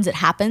happens, it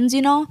happens,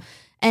 you know.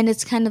 And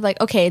it's kind of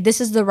like, okay, this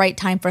is the right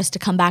time for us to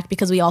come back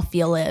because we all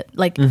feel it.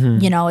 Like,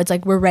 you know, it's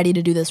like we're ready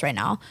to do this right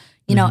now.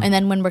 You know, and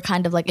then when we're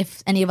kind of like,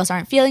 if any of us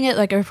aren't feeling it,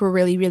 like if we're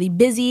really, really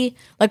busy,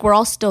 like we're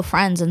all still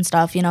friends and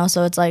stuff, you know?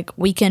 So it's like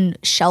we can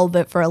shelve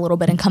it for a little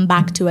bit and come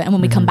back to it. And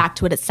when we come back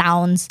to it, it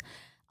sounds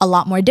a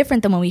lot more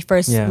different than when we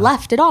first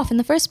left it off in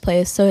the first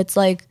place. So it's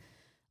like,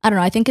 I don't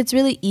know, I think it's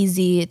really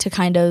easy to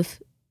kind of,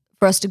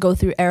 for us to go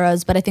through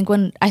eras. But I think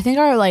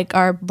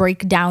our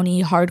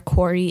breakdowny,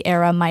 hardcore-y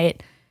era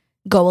might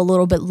go a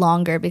little bit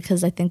longer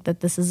because I think that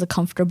this is a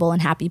comfortable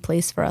and happy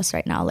place for us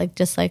right now. Like,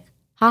 just like,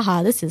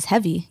 haha, this is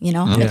heavy, you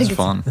know? Yeah, I think it's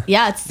fun.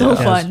 Yeah, it's so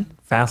fun.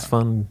 It's fast,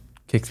 fun,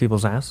 kicks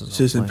people's asses. It's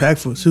just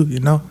impactful too,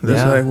 you know?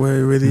 That's like where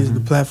it really is the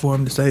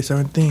platform to say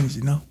certain things,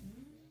 you know?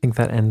 I think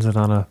that ends it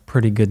on a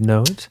pretty good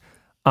note.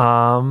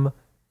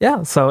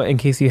 So in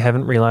case you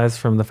haven't realized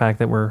from the fact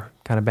that we're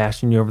kind of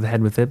bashing you over the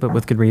head with it, but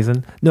with good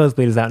reason,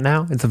 Nosebleed is out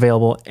now. It's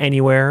available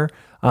anywhere.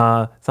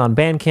 It's on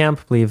Bandcamp.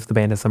 I believe the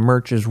band has some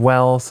merch as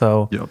well,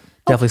 so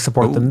definitely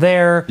support them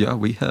there. Yeah,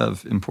 we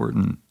have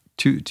important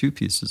two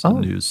pieces of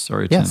news.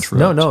 Sorry to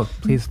interrupt. No,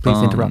 please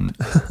interrupt.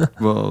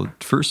 Well,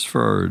 first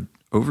for our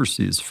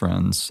overseas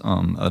friends,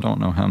 I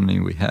don't know how many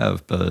we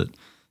have, but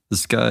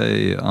this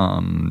guy,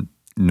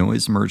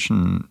 Noise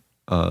Merchant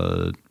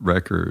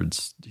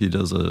Records, he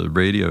does a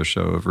radio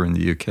show over in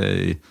the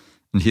UK,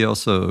 and he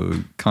also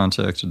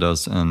contacted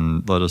us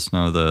and let us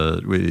know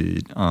that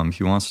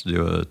he wants to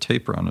do a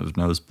tape run of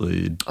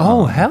Nosebleed.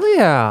 Oh, hell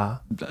yeah!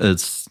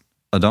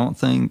 I don't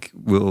think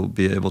we'll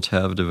be able to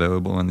have it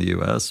available in the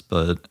US,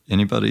 but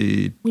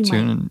anybody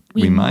tune in?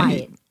 We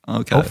might.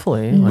 Okay.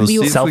 Hopefully. We'll see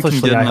if we can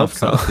Selfishly, get I enough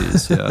hope so.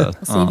 copies. Yeah.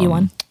 I'll save you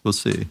one. We'll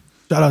see.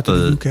 Shout out to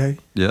the UK.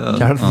 Yeah.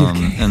 Shout out to the UK.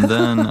 And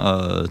then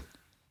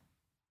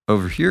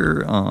over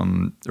here,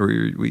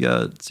 we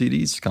got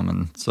CDs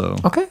coming. So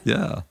Okay.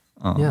 Yeah.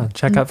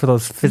 Check out for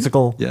those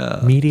physical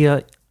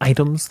media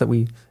items that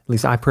at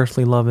least I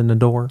personally love and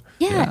adore.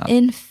 Yeah,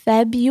 in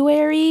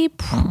February,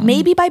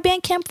 maybe by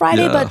Bandcamp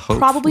Friday, but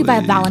probably by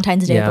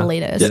Valentine's Day at the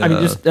latest. Yeah. I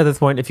mean, just at this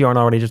point, if you aren't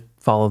already, just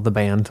follow the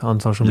band on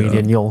social media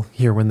and you'll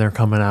hear when they're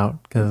coming out.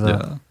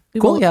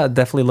 Cool. Yeah,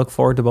 definitely look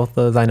forward to both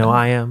those. I know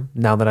I am,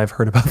 now that I've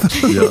heard about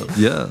them.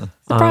 Yeah.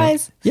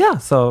 Surprise.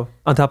 So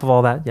on top of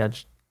all that,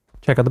 just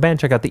check out the band,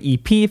 check out the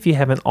EP if you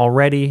haven't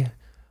already.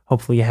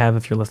 Hopefully you have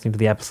if you're listening to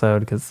the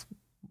episode, because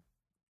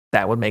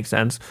that would make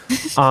sense.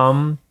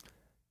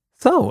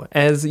 So,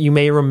 as you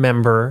may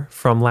remember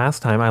from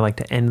last time, I like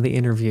to end the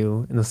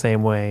interview in the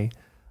same way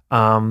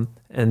and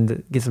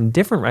get some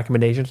different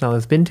recommendations. Now,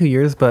 it's been 2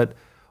 years, but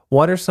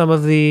what are some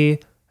of the,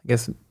 I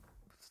guess,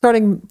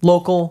 starting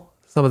local,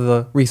 some of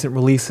the recent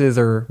releases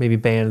or maybe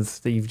bands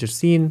that you've just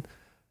seen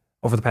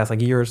over the past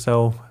year or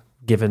so,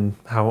 given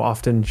how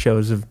often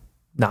shows have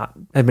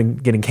been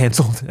getting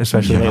canceled,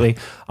 especially lately.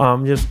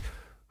 Just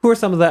who are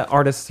some of the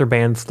artists or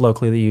bands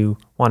locally that you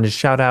wanted to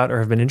shout out or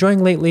have been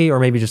enjoying lately, or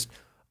maybe just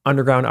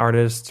underground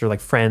artists or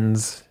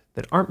friends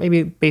that aren't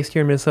maybe based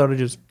here in Minnesota?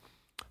 Just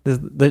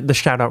the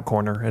shout out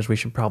corner, as we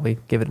should probably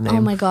give it a name.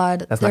 Oh my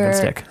God. That's not going to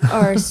stick. There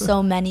are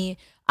so many.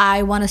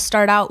 I want to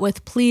start out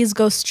with Please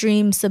Go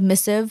Stream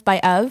Submissive by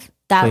Ev.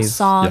 That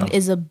song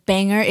is a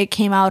banger. It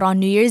came out on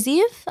New Year's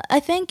Eve, I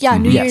think. Yeah,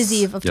 New Year's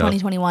Eve of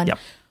 2021. Yep.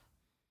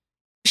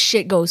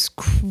 shit goes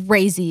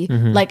crazy.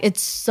 Like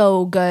it's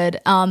so good.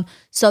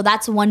 So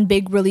that's one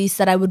big release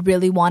that I would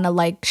really want to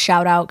like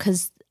shout out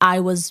because I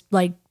was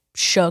like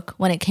shook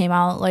when it came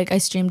out. Like I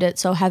streamed it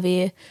so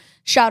heavy.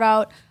 Shout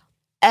out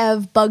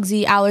Ev,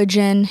 Bugsy,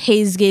 Allergen,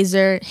 Haze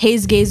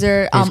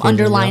Gazer,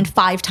 underlined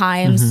 5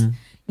 times.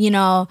 You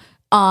know,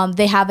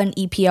 they have an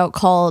EP out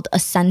called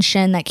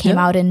Ascension that came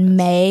out in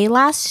May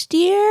last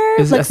year.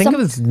 I think it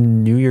was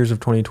New Year's of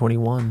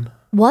 2021.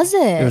 Was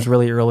it? It was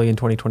really early in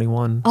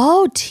 2021.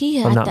 Oh, Tia.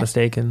 If I'm not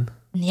mistaken.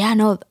 Yeah,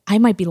 no, I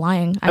might be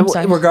lying. I'm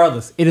sorry.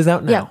 Regardless, it is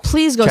out now. Yeah,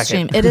 please go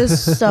stream. It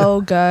is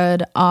so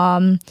good.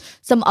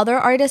 Some other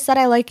artists that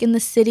I like in the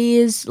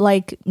cities,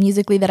 like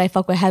musically that I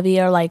fuck with heavy,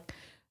 are like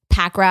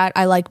Pack Rat.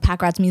 I like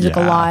Pack Rat's music a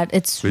lot.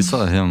 We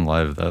saw him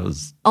live. That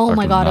was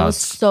my god, nuts. it was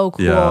so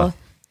cool. Yeah.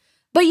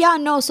 But yeah,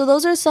 no. So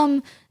those are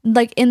some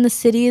like in the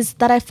cities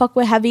that I fuck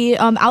with heavy.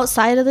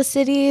 Outside of the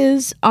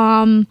cities,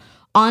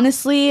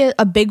 honestly,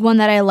 a big one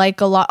that I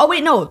like a lot. Oh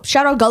wait, no.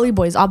 Shout out Gully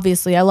Boys.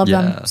 Obviously, I love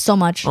them so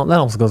much. Well, that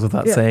also goes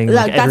without saying.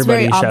 Like, that's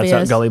everybody very shouts obvious.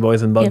 out Gully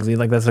Boys and Bugsy.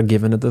 Like that's a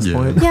given at this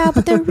point. Yeah,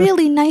 but they're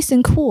really nice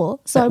and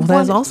cool. So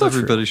that's also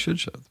everybody should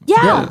shout them.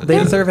 Yeah, they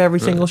deserve every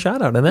single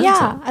shout out. And then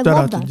some. I Shout love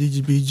out them. to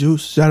DGB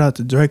Juice. Shout out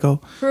to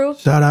Draco. True.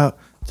 Shout out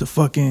to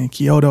fucking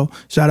Kyoto.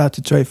 Shout out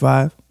to Trey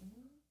 5.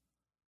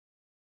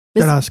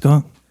 Shout out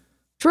Skunk.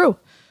 True.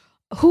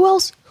 Who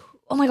else?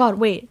 Oh my god,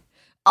 wait.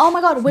 Oh my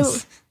god,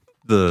 wait.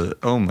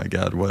 Oh my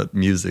god, what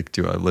music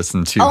do I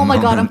listen to? Oh my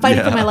god, I'm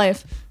fighting for my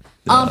life.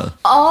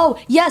 Oh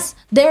yes,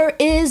 there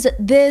is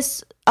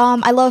this.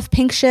 I love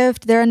Pink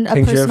Shift. They're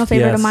a personal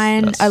favorite of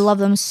mine. Yes. I love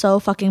them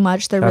so fucking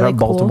much. They're Shout really out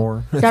cool.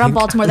 Baltimore. Shout out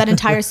Baltimore. That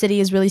entire city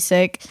is really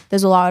sick.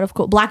 There's a lot of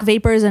cool. Black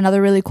Vapor is another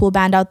really cool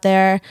band out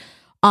there.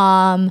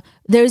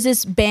 There's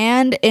this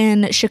band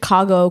in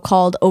Chicago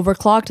called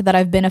Overclocked that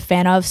I've been a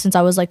fan of since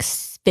I was like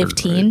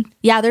 15.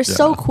 Yeah, they're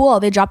so cool.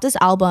 They dropped this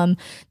album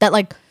that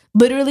like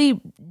literally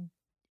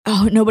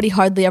nobody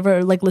hardly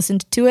ever like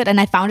listened to it, and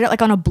I found it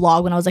like on a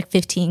blog when I was like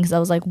 15 because I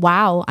was like,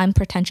 wow, I'm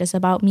pretentious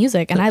about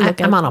music, and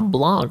I'm on a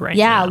blog right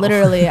now. Yeah,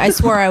 literally. I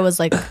swore I was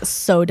like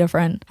so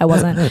different. I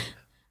wasn't.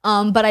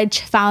 But I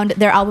found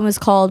their album is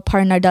called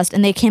Pardon Our Dust,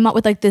 and they came out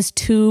with like this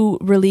 2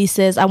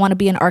 releases. I Want to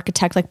Be an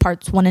Architect, like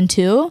parts 1 and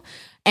 2.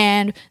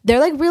 And they're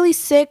like really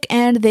sick,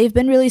 and they've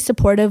been really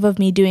supportive of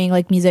me doing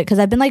like music because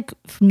I've been like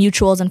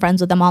mutuals and friends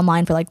with them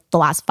online for like the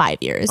last 5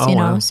 years, you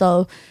know? Wow.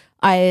 So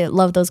I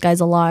love those guys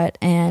a lot.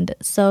 And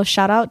so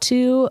shout out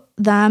to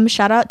them.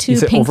 Shout out to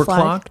Pink Flag.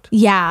 Overclocked?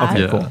 Yeah.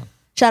 Okay, cool.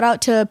 Shout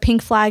out to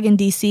Pink Flag in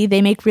DC.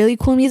 They make really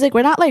cool music.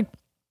 We're like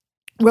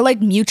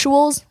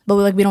mutuals,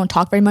 but we don't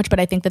talk very much, but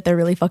I think that they're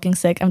really fucking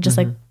sick. I'm just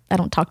like, I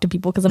don't talk to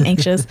people because I'm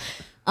anxious.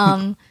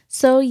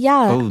 So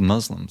yeah. Oh, the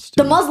Muslims.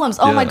 Too. The Muslims.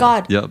 Oh my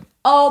God. Yep.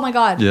 Oh my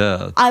God.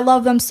 Yeah. I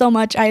love them so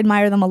much. I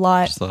admire them a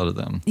lot. Just thought of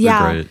them.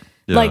 Yeah. They're great.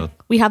 Yeah. Like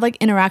we have like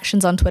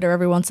interactions on Twitter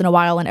every once in a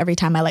while, and every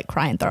time I like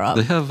cry and throw up.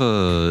 They have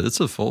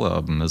it's a full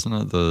album, isn't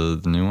it?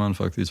 The new one,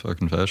 Fuck These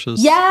Fucking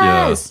Fascists.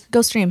 Yes.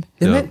 Go stream.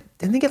 Didn't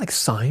they get like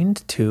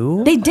signed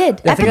too? They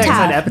did. I think I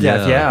signed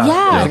Epitaph. Epitaph.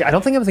 Yeah. Like, I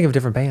don't think I'm thinking of a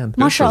different band.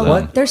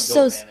 Mashallah. them. They're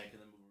so.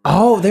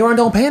 Oh, they were on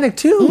Don't Panic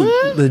too.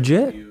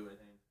 Legit.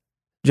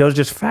 Joe's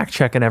just fact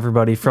checking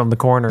everybody from the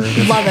corner.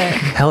 Love it.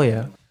 Hell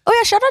yeah. Oh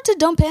yeah, shout out to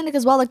Don't Panic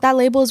as well. Like that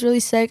label is really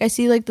sick. I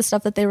see like the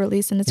stuff that they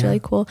release, and it's really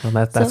cool. Well,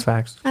 that's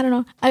facts. I don't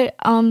know.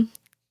 I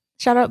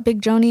shout out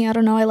Big Joni. I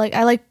don't know. I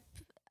like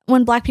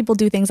when black people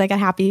do things, I get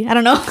happy. I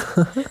don't know.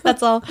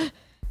 That's all.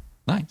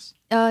 Nice.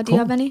 Do you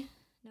have any?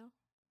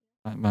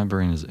 My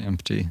brain is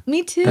empty.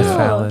 Me too. That's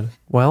valid.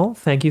 Well,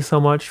 thank you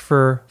so much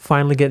for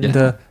finally getting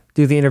to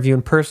do the interview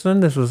in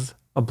person. This was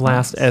a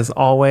blast as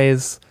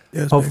always.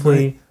 Yeah, it's been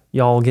Hopefully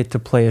y'all get to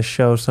play a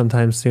show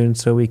sometime soon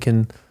so we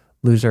can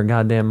lose our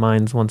goddamn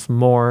minds once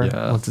more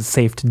once it's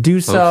safe to do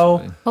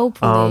so.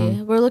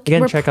 Hopefully. We're looking.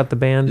 Again, check out the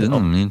band. In the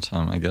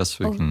meantime, I guess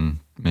we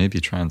can maybe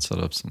try and set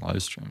up some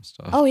live stream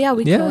stuff. Oh yeah,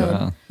 we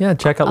could. Yeah,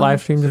 check out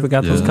live streams if we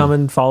got those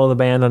coming. Follow the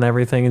band on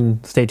everything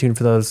and stay tuned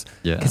for those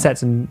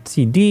cassettes and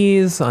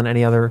CDs on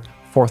any other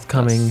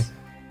forthcoming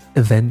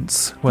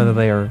events, whether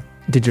they are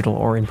digital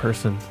or in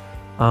person.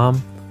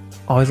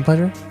 Always a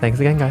pleasure. Thanks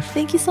again, guys.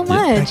 Thank you so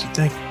much.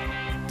 Thank you.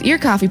 The Ear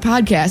Coffee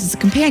Podcast is a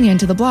companion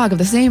to the blog of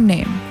the same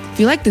name. If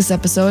you like this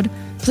episode,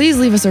 please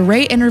leave us a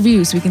rate and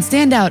review so we can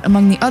stand out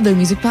among the other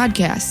music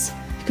podcasts.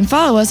 You can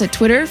follow us at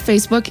Twitter,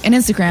 Facebook, and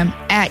Instagram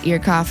 @Ear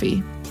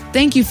Coffee.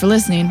 Thank you for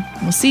listening,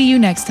 and we'll see you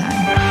next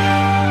time.